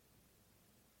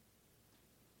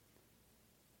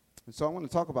 And so I want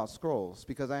to talk about scrolls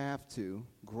because I have to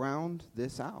ground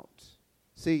this out.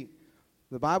 See,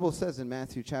 the Bible says in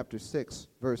Matthew chapter 6,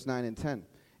 verse 9 and 10,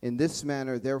 "In this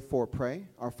manner therefore pray,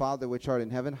 Our Father which art in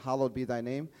heaven, hallowed be thy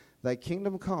name. Thy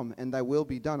kingdom come, and thy will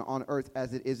be done on earth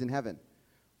as it is in heaven."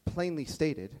 Plainly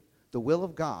stated, the will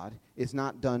of God is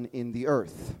not done in the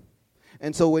earth.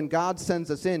 And so when God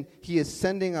sends us in, he is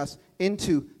sending us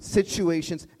into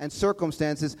situations and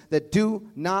circumstances that do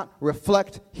not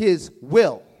reflect his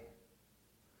will.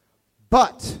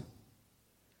 But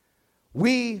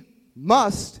we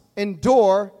must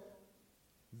endure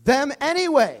them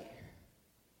anyway.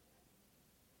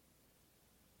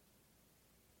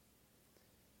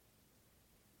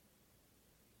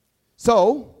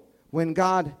 So, when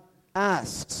God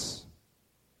asks,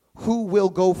 who will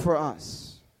go for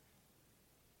us?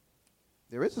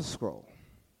 There is a scroll.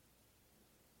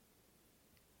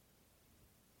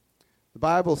 The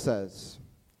Bible says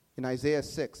in Isaiah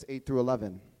 6, 8 through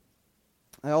 11,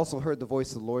 "I also heard the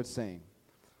voice of the Lord saying,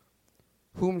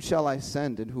 Whom shall I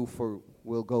send, and who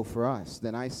will go for us?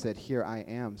 Then I said, Here I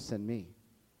am, send me.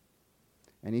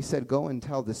 And he said, Go and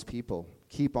tell this people,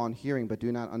 keep on hearing, but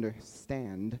do not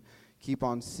understand. Keep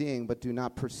on seeing, but do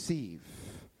not perceive.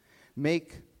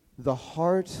 Make the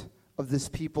heart of this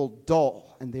people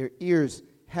dull and their ears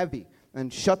heavy,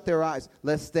 and shut their eyes,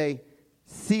 lest they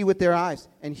see with their eyes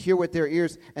and hear with their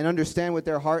ears and understand with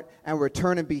their heart and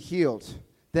return and be healed.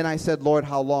 Then I said, Lord,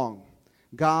 how long?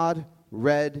 God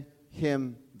read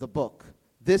him the book.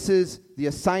 This is the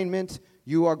assignment.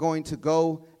 You are going to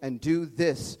go and do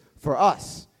this for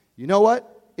us. You know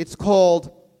what? It's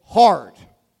called hard.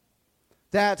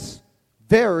 That's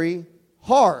very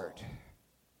hard.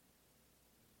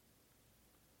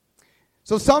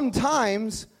 So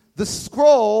sometimes the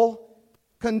scroll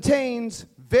contains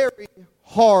very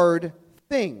hard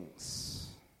things,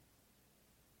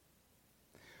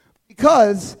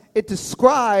 because it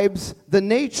describes the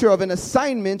nature of an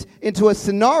assignment into a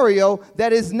scenario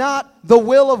that is not the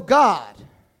will of God.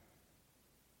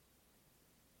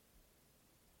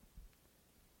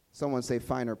 Someone say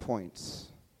finer points.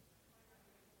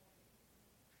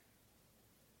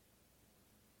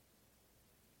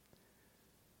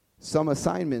 Some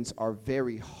assignments are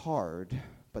very hard,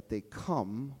 but they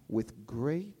come with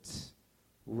great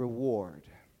reward.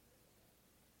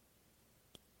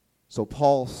 So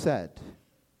Paul said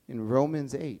in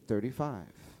Romans 8:35,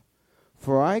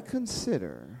 "For I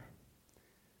consider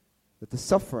that the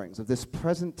sufferings of this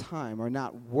present time are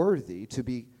not worthy to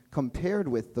be compared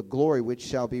with the glory which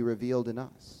shall be revealed in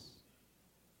us."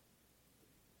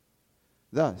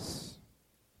 Thus,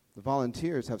 the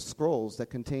volunteers have scrolls that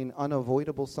contain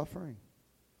unavoidable suffering,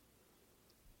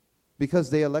 because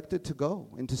they elected to go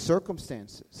into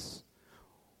circumstances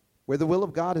where the will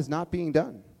of God is not being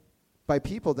done by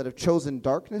people that have chosen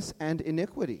darkness and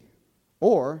iniquity,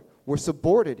 or were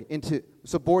subordinated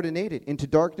into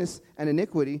darkness and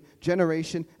iniquity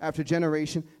generation after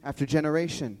generation after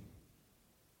generation.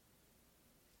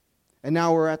 And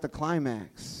now we're at the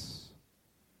climax,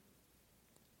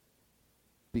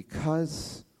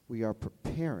 because we are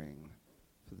preparing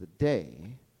for the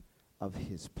day of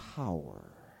his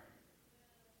power.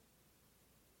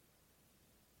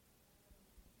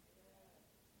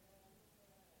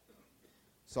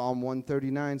 Psalm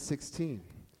 139:16.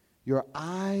 Your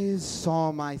eyes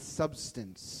saw my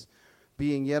substance,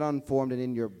 being yet unformed, and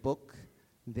in your book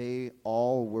they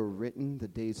all were written, the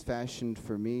days fashioned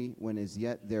for me, when as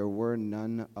yet there were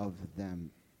none of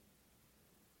them.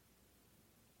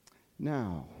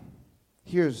 Now,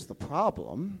 here's the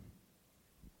problem.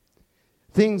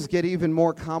 Things get even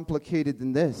more complicated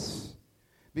than this,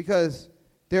 because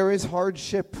there is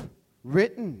hardship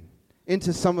written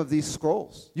into some of these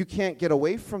scrolls. You can't get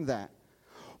away from that.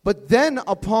 But then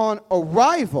upon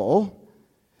arrival,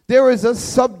 there is a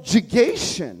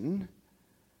subjugation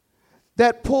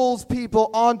that pulls people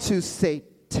onto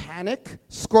satanic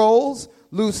scrolls,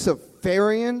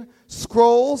 Luciferian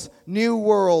scrolls, New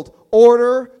World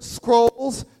Order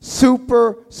scrolls,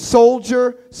 super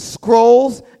soldier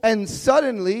scrolls, and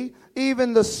suddenly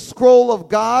even the scroll of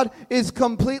God is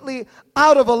completely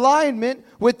out of alignment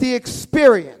with the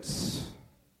experience.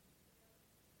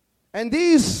 And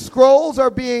these scrolls are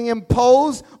being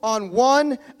imposed on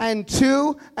 1 and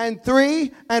 2 and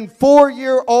 3 and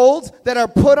 4-year-olds that are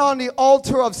put on the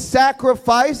altar of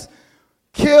sacrifice,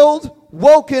 killed,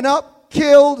 woken up,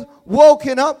 killed,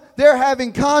 woken up. They're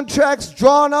having contracts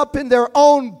drawn up in their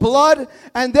own blood.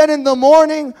 And then in the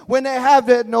morning, when they have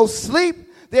had no sleep,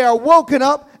 they are woken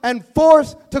up and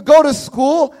forced to go to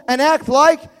school and act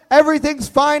like everything's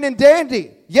fine and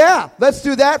dandy. Yeah, let's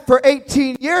do that for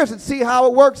 18 years and see how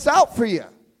it works out for you.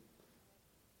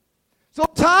 So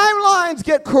timelines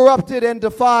get corrupted and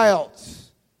defiled.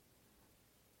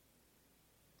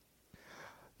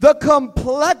 The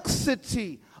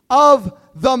complexity of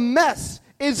the mess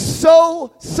is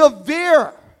so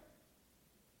severe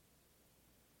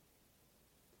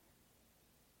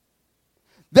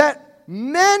that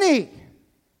many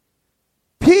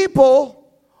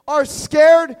people are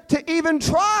scared to even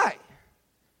try.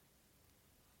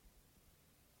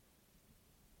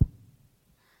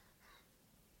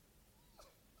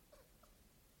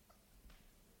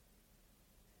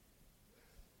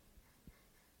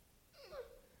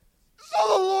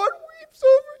 So the Lord weeps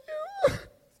over you.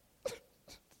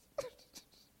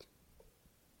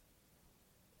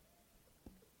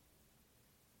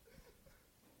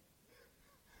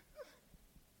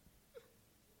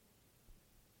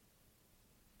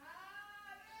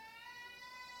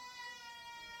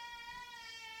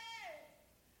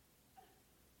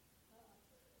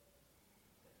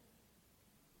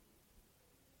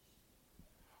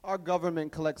 Our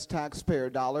government collects taxpayer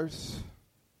dollars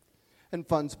and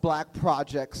funds black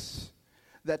projects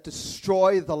that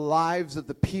destroy the lives of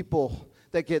the people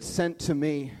that get sent to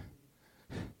me.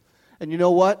 And you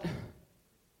know what?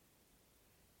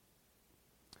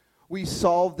 we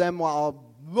solve them while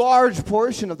a large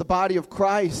portion of the body of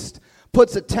Christ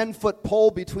puts a 10-foot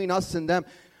pole between us and them,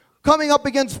 coming up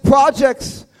against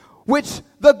projects which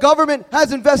the government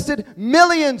has invested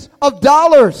millions of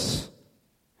dollars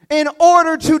in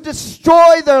order to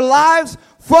destroy their lives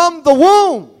from the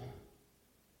womb.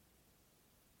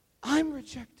 I'm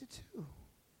rejected too.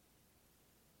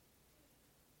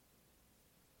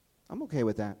 I'm okay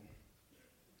with that.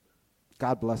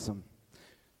 God bless them.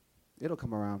 It'll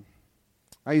come around.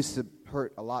 I used to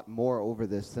hurt a lot more over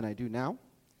this than I do now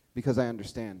because I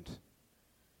understand.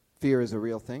 Fear is a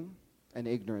real thing and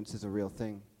ignorance is a real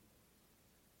thing.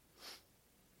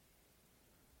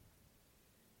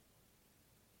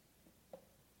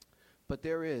 But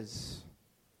there is,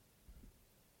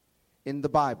 in the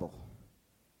Bible,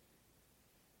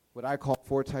 what I call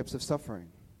 4 types of suffering.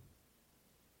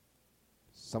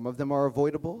 Some of them are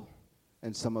avoidable,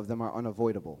 and some of them are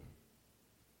unavoidable.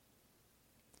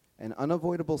 And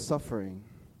unavoidable suffering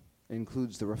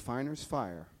includes the refiner's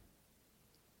fire,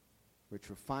 which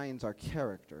refines our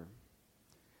character,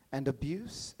 and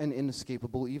abuse and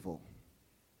inescapable evil.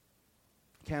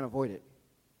 Can't avoid it.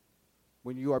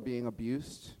 When you are being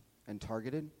abused and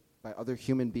targeted by other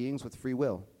human beings with free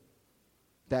will,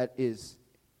 that is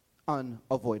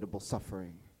unavoidable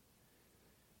suffering.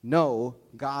 No,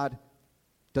 God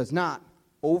does not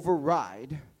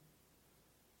override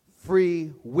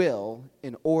free will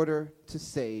in order to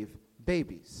save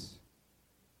babies.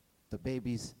 The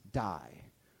babies die.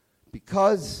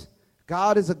 Because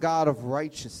God is a God of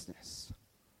righteousness,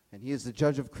 and He is the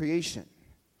judge of creation,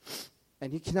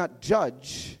 and He cannot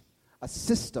judge a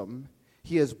system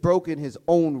He has broken His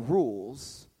own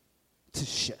rules to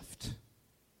shift.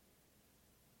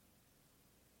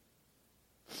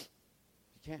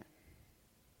 He can't.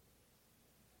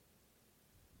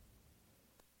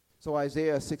 So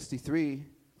Isaiah 63,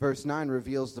 verse 9,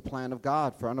 reveals the plan of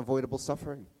God for unavoidable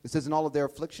suffering. It says, in all of their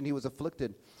affliction He was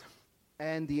afflicted,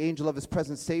 and the angel of His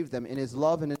presence saved them. In His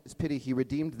love and in His pity He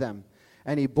redeemed them,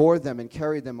 and He bore them and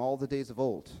carried them all the days of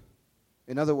old.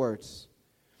 In other words,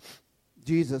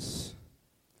 Jesus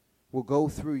will go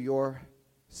through your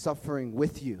suffering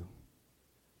with you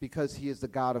because He is the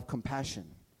God of compassion,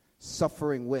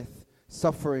 suffering with,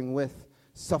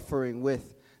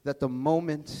 that the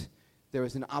moment there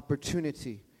is an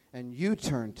opportunity and you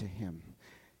turn to Him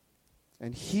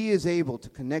and He is able to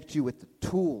connect you with the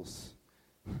tools,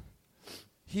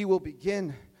 He will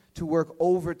begin to work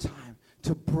overtime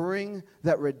to bring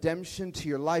that redemption to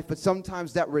your life. But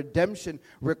sometimes that redemption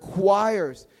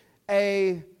requires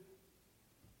a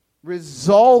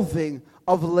resolving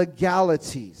of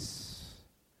legalities,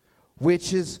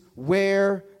 which is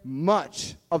where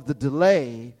much of the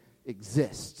delay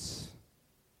exists.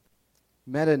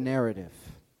 Meta-narrative.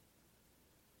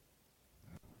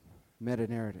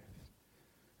 Meta-narrative.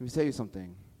 Let me tell you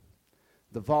something.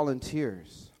 The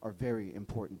volunteers are very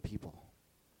important people.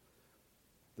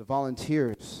 The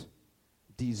volunteers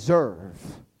deserve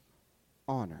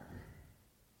honor.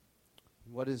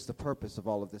 What is the purpose of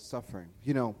all of this suffering?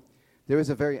 You know, there is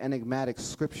a very enigmatic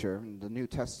scripture in the New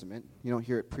Testament. You don't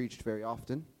hear it preached very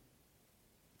often.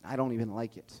 I don't even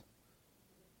like it.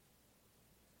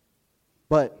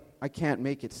 But I can't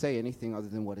make it say anything other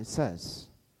than what it says.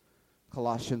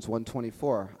 Colossians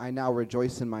 1:24, I now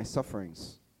rejoice in my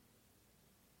sufferings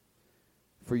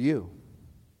for you,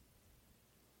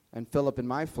 and fill up in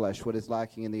my flesh what is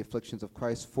lacking in the afflictions of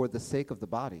Christ for the sake of the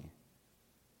body,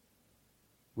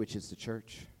 which is the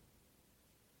church.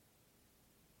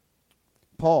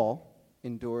 Paul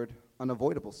endured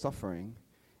unavoidable suffering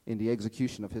in the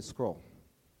execution of his scroll.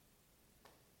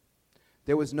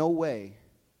 There was no way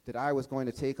that I was going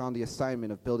to take on the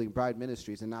assignment of building Bride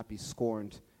Ministries and not be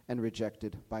scorned and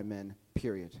rejected by men,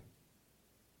 period.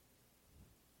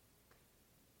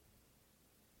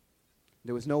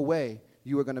 There was no way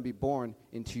you were going to be born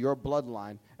into your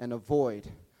bloodline and avoid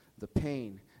the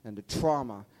pain and the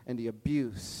trauma and the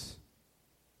abuse,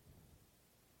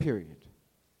 period.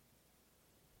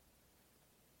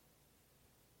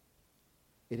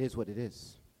 It is what it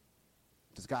is.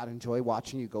 Does God enjoy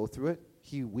watching you go through it?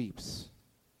 He weeps.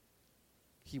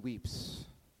 He weeps.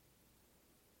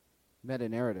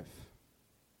 Meta-narrative.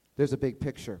 There's a big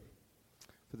picture.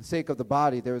 For the sake of the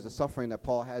body, there is a suffering that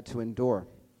Paul had to endure.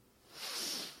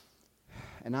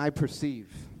 And I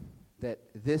perceive that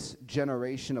this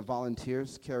generation of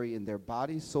volunteers carry in their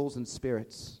bodies, souls, and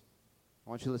spirits. I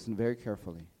want you to listen very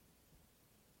carefully.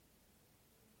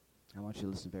 I want you to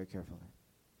listen very carefully.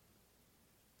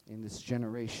 In this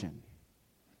generation,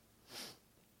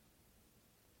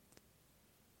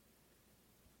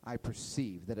 I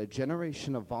perceive that a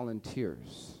generation of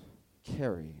volunteers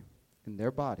carry in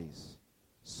their bodies,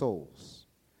 souls,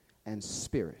 and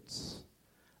spirits,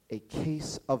 a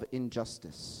case of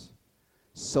injustice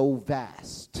so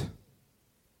vast,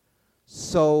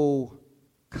 so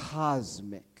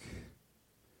cosmic,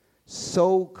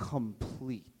 so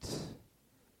complete,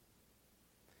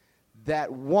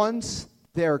 that once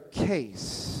their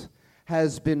case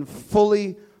has been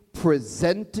fully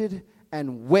presented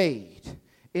and weighed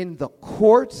in the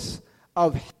courts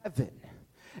of heaven,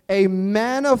 a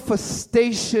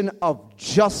manifestation of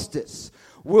justice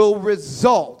will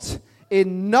result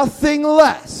in nothing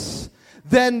less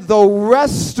than the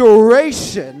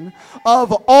restoration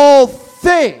of all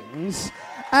things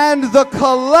and the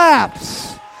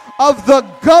collapse of the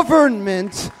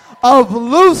government of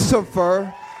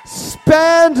Lucifer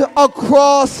spanned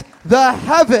across the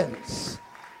heavens,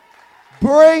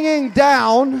 bringing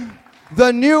down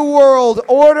the New World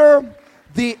Order,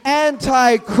 the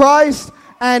Antichrist,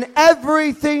 and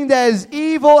everything that is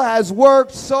evil has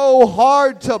worked so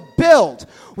hard to build,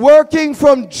 working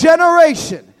from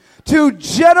generation to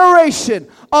generation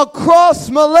across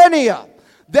millennia,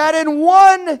 that in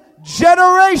one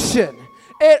generation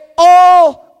it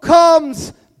all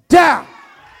comes down.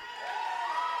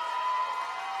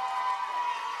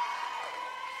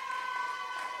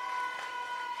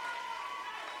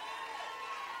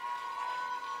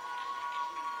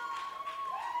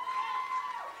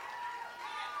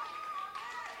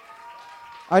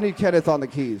 I need Kenneth on the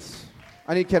keys.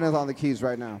 I need Kenneth on the keys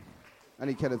right now. I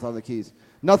need Kenneth on the keys.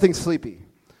 Nothing sleepy.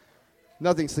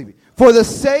 Nothing sleepy. For the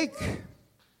sake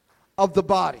of the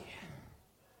body.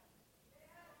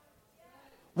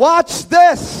 Watch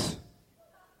this.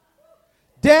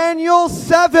 Daniel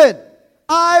 7.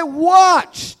 I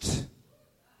watched.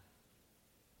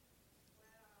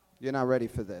 You're not ready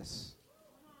for this.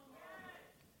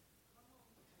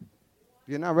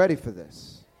 You're not ready for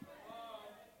this.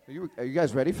 Are you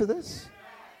guys ready for this?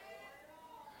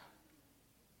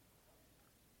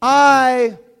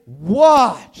 I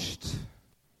watched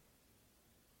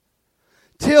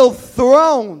till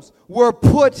thrones were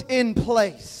put in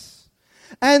place,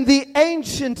 and the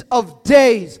Ancient of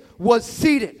Days was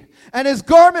seated, and his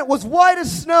garment was white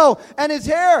as snow, and his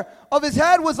hair of his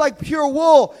head was like pure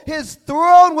wool. His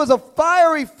throne was a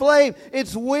fiery flame,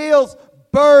 its wheels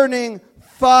burning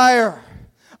fire.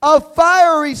 A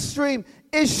fiery stream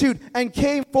issued and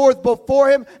came forth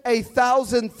before him.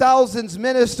 1,000 thousands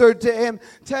ministered to him.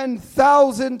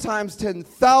 10,000 times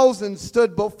 10,000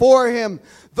 stood before him.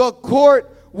 The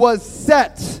court was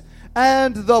set,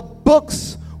 and the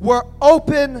books were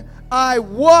open. I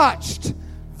watched.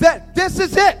 That this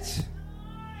is it.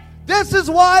 This is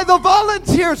why the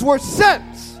volunteers were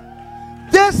sent.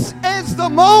 This is the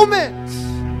moment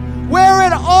where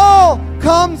it all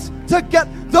comes together.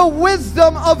 The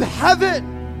wisdom of heaven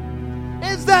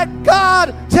is that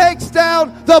God takes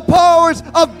down the powers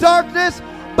of darkness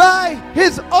by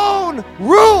his own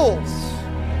rules.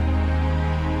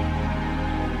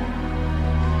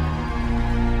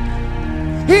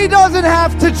 He doesn't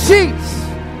have to cheat.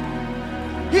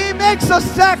 He makes a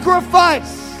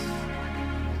sacrifice.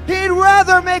 He'd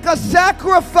rather make a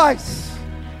sacrifice.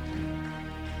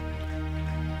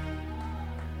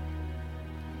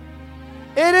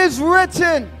 It is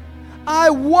written, I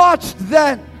watched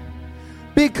then,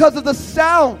 because of the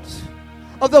sound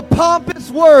of the pompous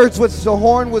words which the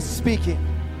horn was speaking.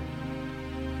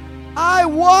 I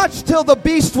watched till the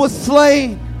beast was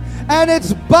slain, and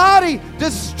its body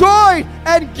destroyed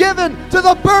and given to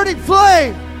the burning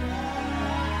flame.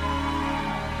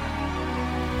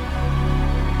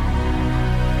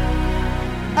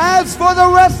 As for the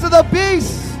rest of the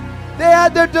beasts, they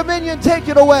had their dominion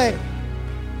taken away.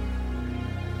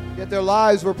 Yet their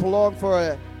lives were prolonged for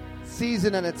a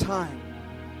season and a time.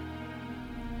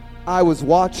 I was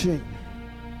watching,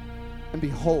 and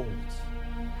behold,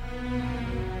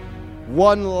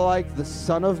 one like the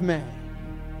Son of Man,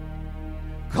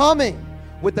 coming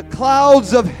with the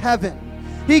clouds of heaven.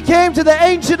 He came to the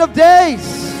Ancient of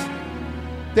Days.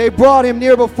 They brought him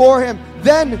near before him.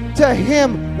 Then to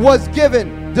him was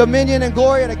given dominion and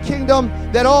glory and a kingdom,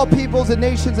 that all peoples and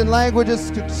nations and languages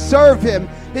could serve him.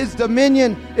 His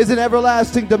dominion is an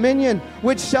everlasting dominion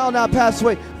which shall not pass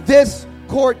away. This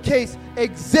court case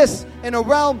exists in a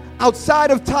realm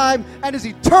outside of time and is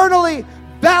eternally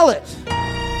valid.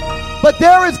 But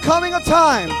there is coming a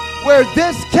time where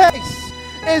this case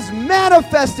is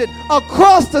manifested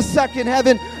across the second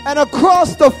heaven and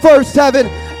across the first heaven,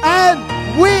 and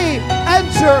we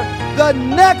enter the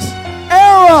next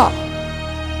era.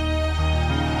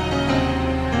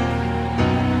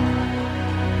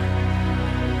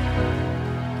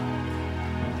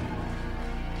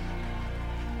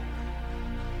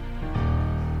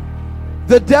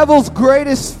 The devil's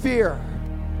greatest fear,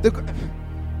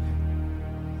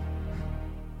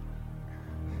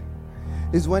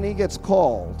 is when he gets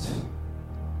called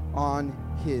on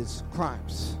his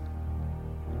crimes.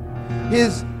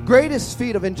 His greatest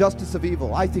feat of injustice of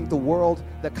evil, I think the world,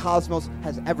 the cosmos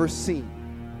has ever seen,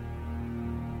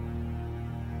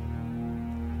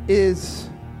 is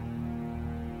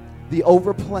the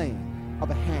overplaying of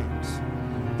a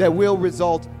hand that will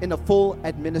result in a full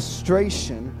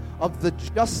administration of the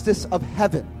justice of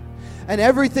heaven. And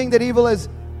everything that evil has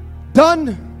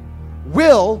done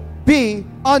will be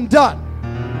undone.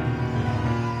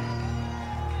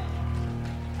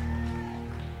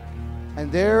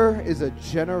 And there is a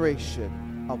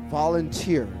generation of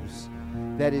volunteers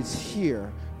that is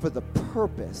here for the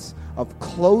purpose of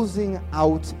closing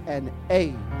out an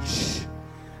age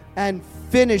and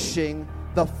finishing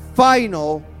the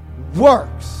final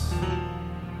works.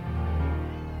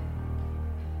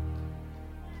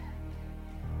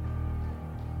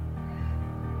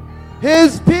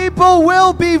 His people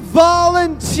will be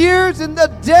volunteers in the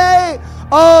day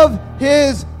of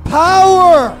his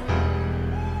power.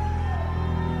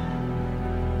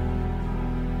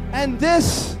 And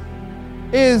this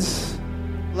is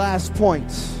last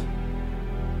point.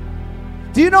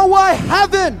 Do you know why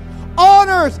heaven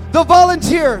honors the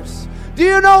volunteers? Do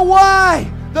you know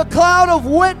why the cloud of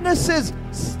witnesses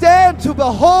stand to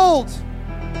behold?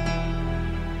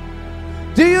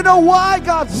 Do you know why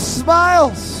God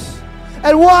smiles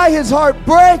and why his heart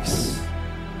breaks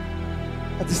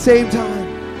at the same time?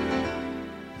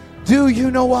 Do you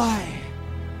know why?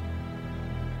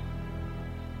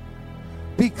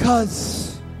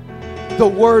 Because the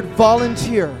word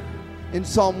volunteer in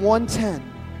Psalm 110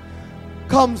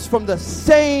 comes from the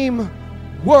same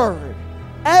word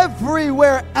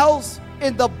everywhere else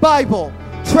in the Bible,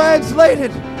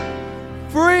 translated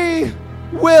free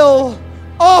will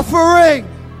offering.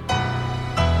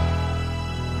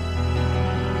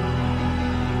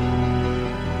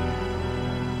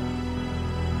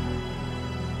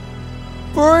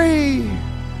 Free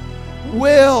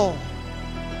will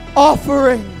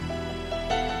offering.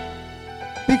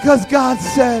 Because God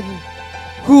said,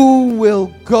 who will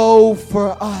go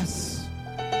for us?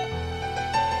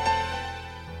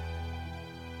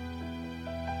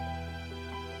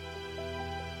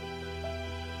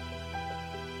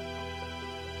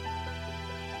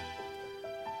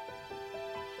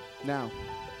 Now,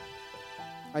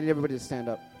 I need everybody to stand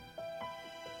up.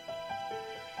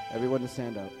 Everyone to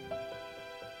stand up.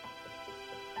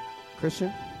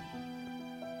 Christian,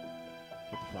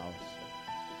 get the flowers.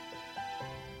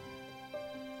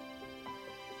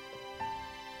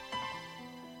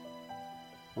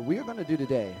 What we are going to do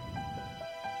today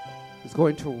is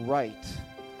going to right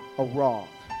a wrong.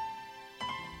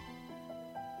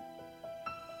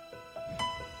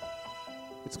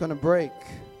 It's going to break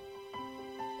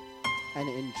an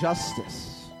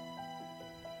injustice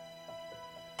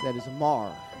that is a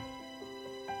mar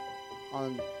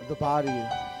on the body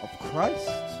of Christ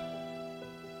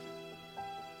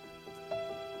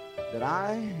that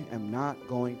I am not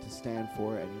going to stand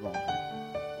for any longer.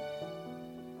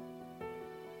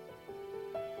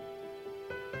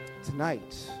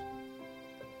 Tonight,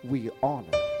 we honor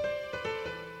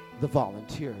the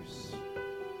volunteers.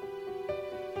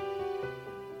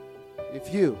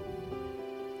 If you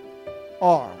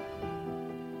are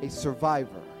a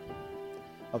survivor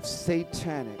of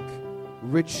satanic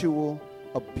ritual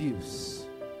abuse,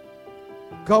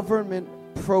 government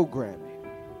programming,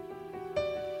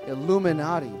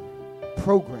 Illuminati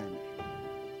programming,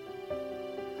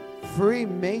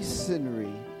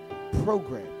 Freemasonry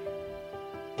programming,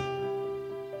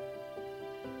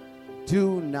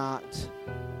 do not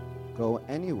go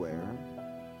anywhere.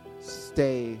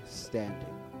 Stay standing.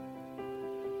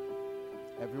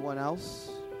 Everyone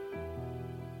else,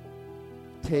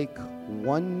 take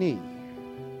one knee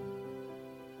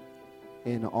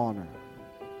in honor.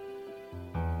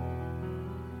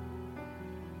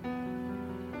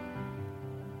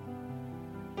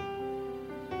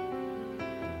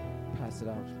 Pass it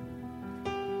out.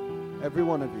 Every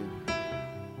one of you,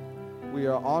 we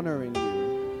are honoring you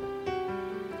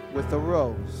with a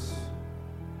rose.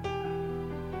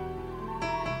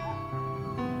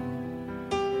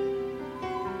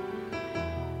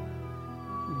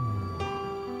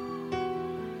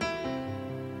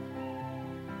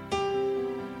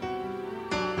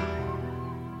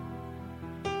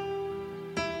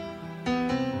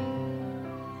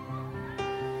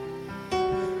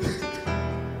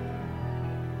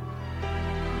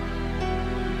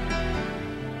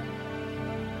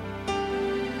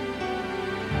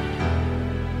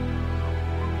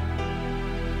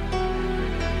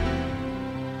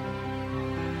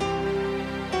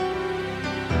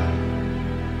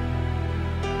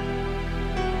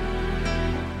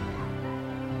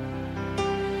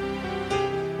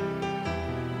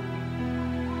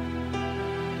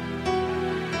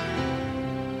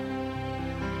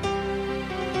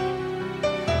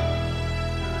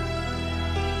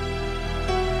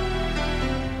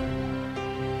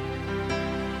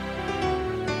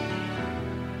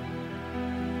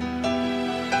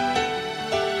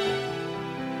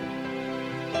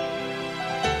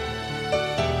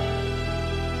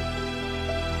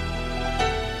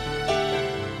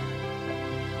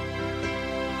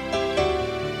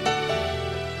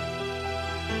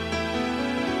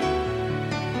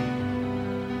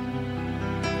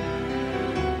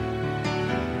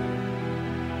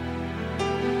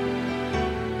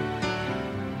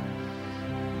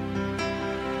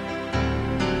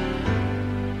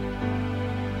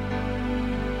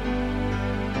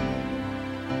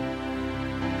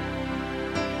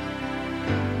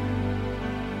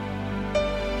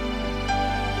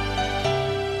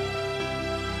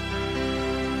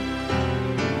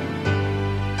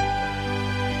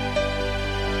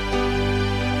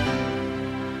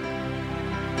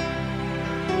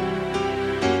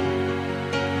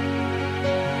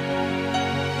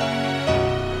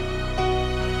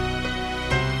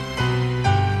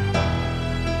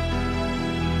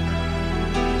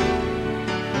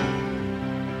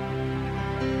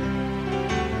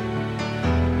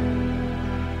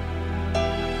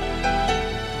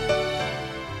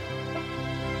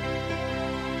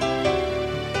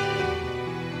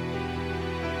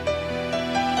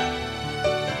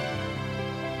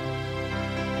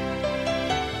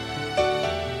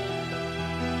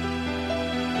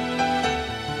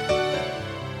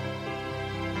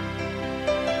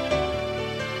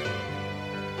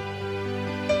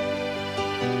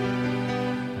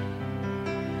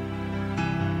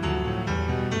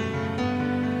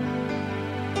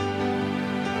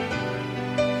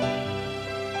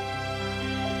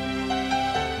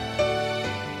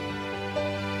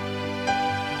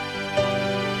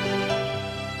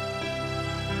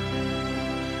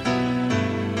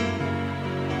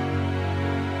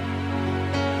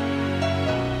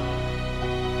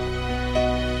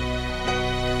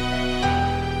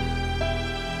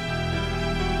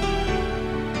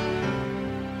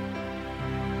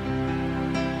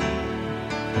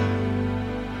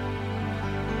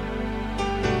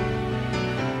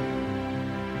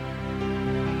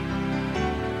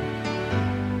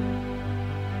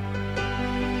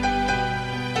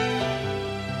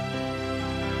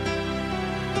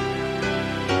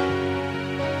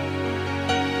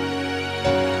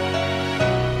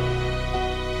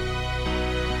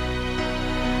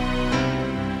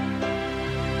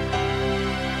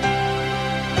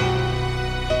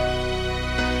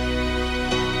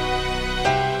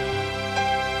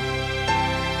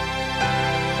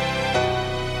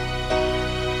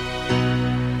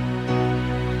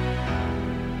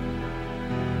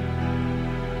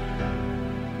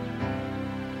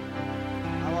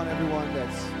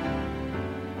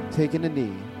 Taking a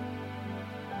knee.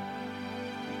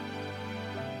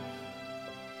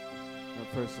 Well,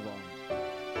 first of all,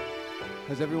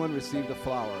 has everyone received a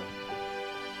flower?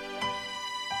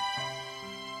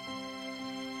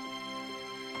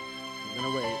 I'm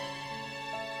going to wait.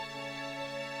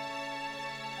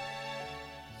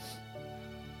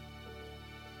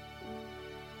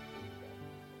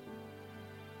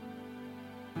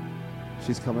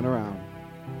 She's coming around.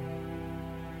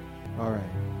 All right.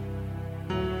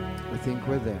 I think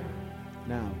we're there.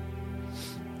 Now,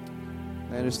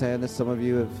 I understand that some of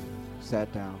you have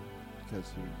sat down because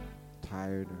you're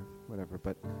tired or whatever,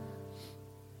 but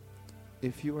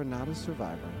if you are not a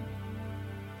survivor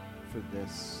for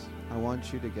this, I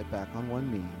want you to get back on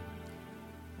one knee.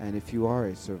 And if you are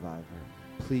a survivor,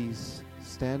 please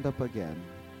stand up again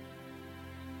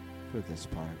for this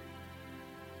part.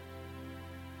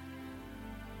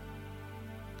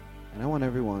 And I want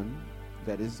everyone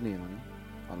that is kneeling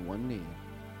on one knee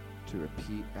to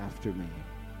repeat after me.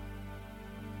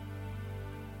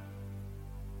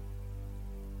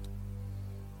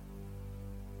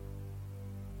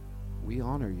 We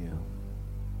honor you.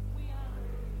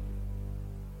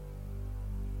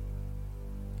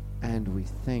 And we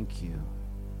thank you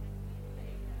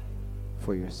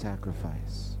for your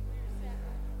sacrifice.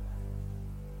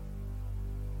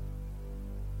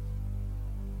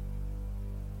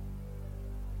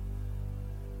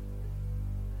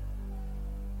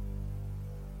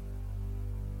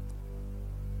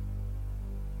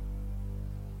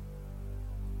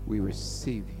 We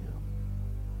receive you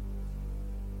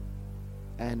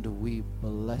and we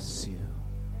bless you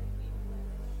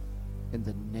in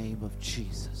the name of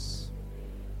Jesus.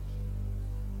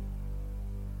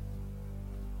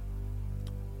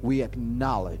 We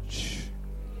acknowledge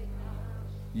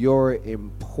your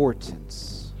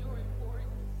importance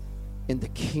in the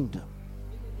kingdom.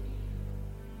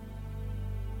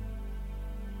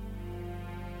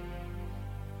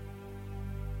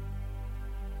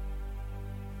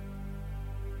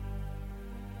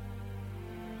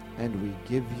 And we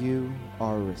give you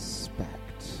our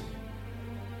respect.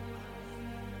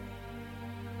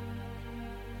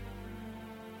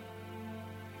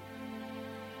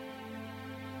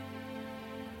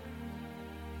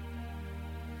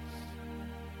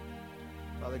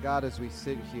 Father God, as we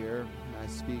sit here, I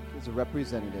speak as a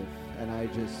representative, and I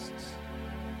just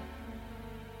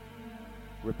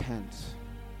repent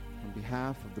on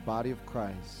behalf of the body of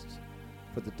Christ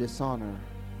for the dishonor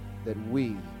that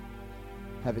we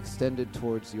have extended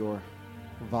towards your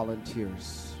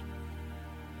volunteers.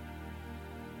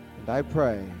 And I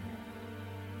pray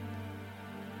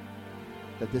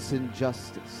that this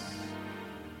injustice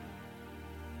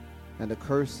and the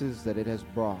curses that it has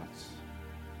brought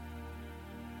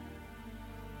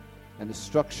and the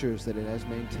structures that it has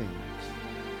maintained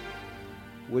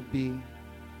would be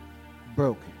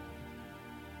broken,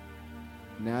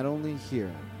 not only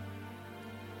here,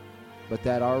 but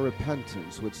that our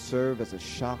repentance would serve as a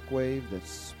shockwave that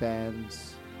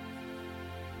spans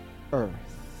earth.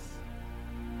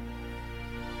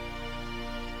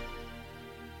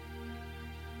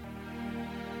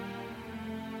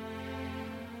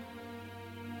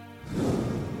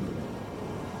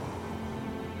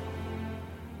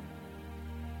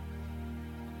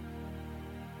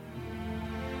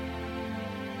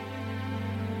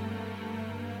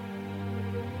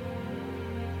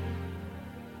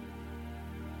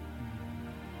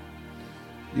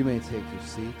 You may take your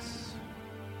seats.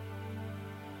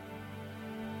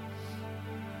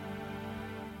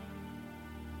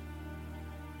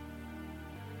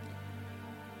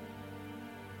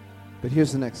 But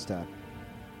here's the next step.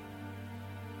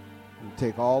 You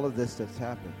take all of this that's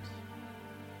happened,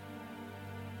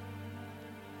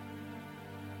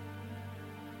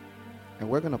 and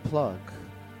we're going to plug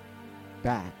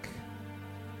back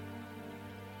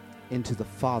into the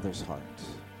Father's heart.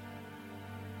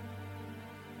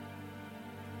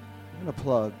 We're going to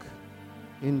plug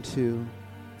into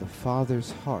the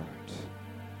Father's heart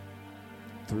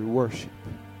through worship.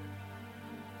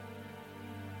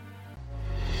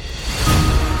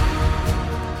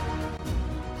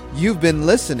 You've been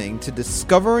listening to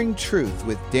Discovering Truth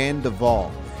with Dan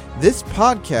Duvall. This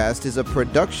podcast is a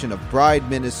production of Bride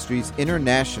Ministries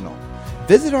International.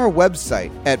 Visit our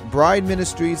website at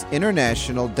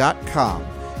brideministriesinternational.com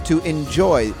to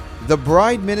enjoy the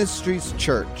Bride Ministries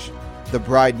Church, the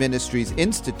Bride Ministries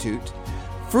Institute,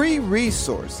 free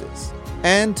resources,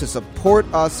 and to support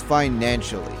us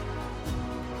financially.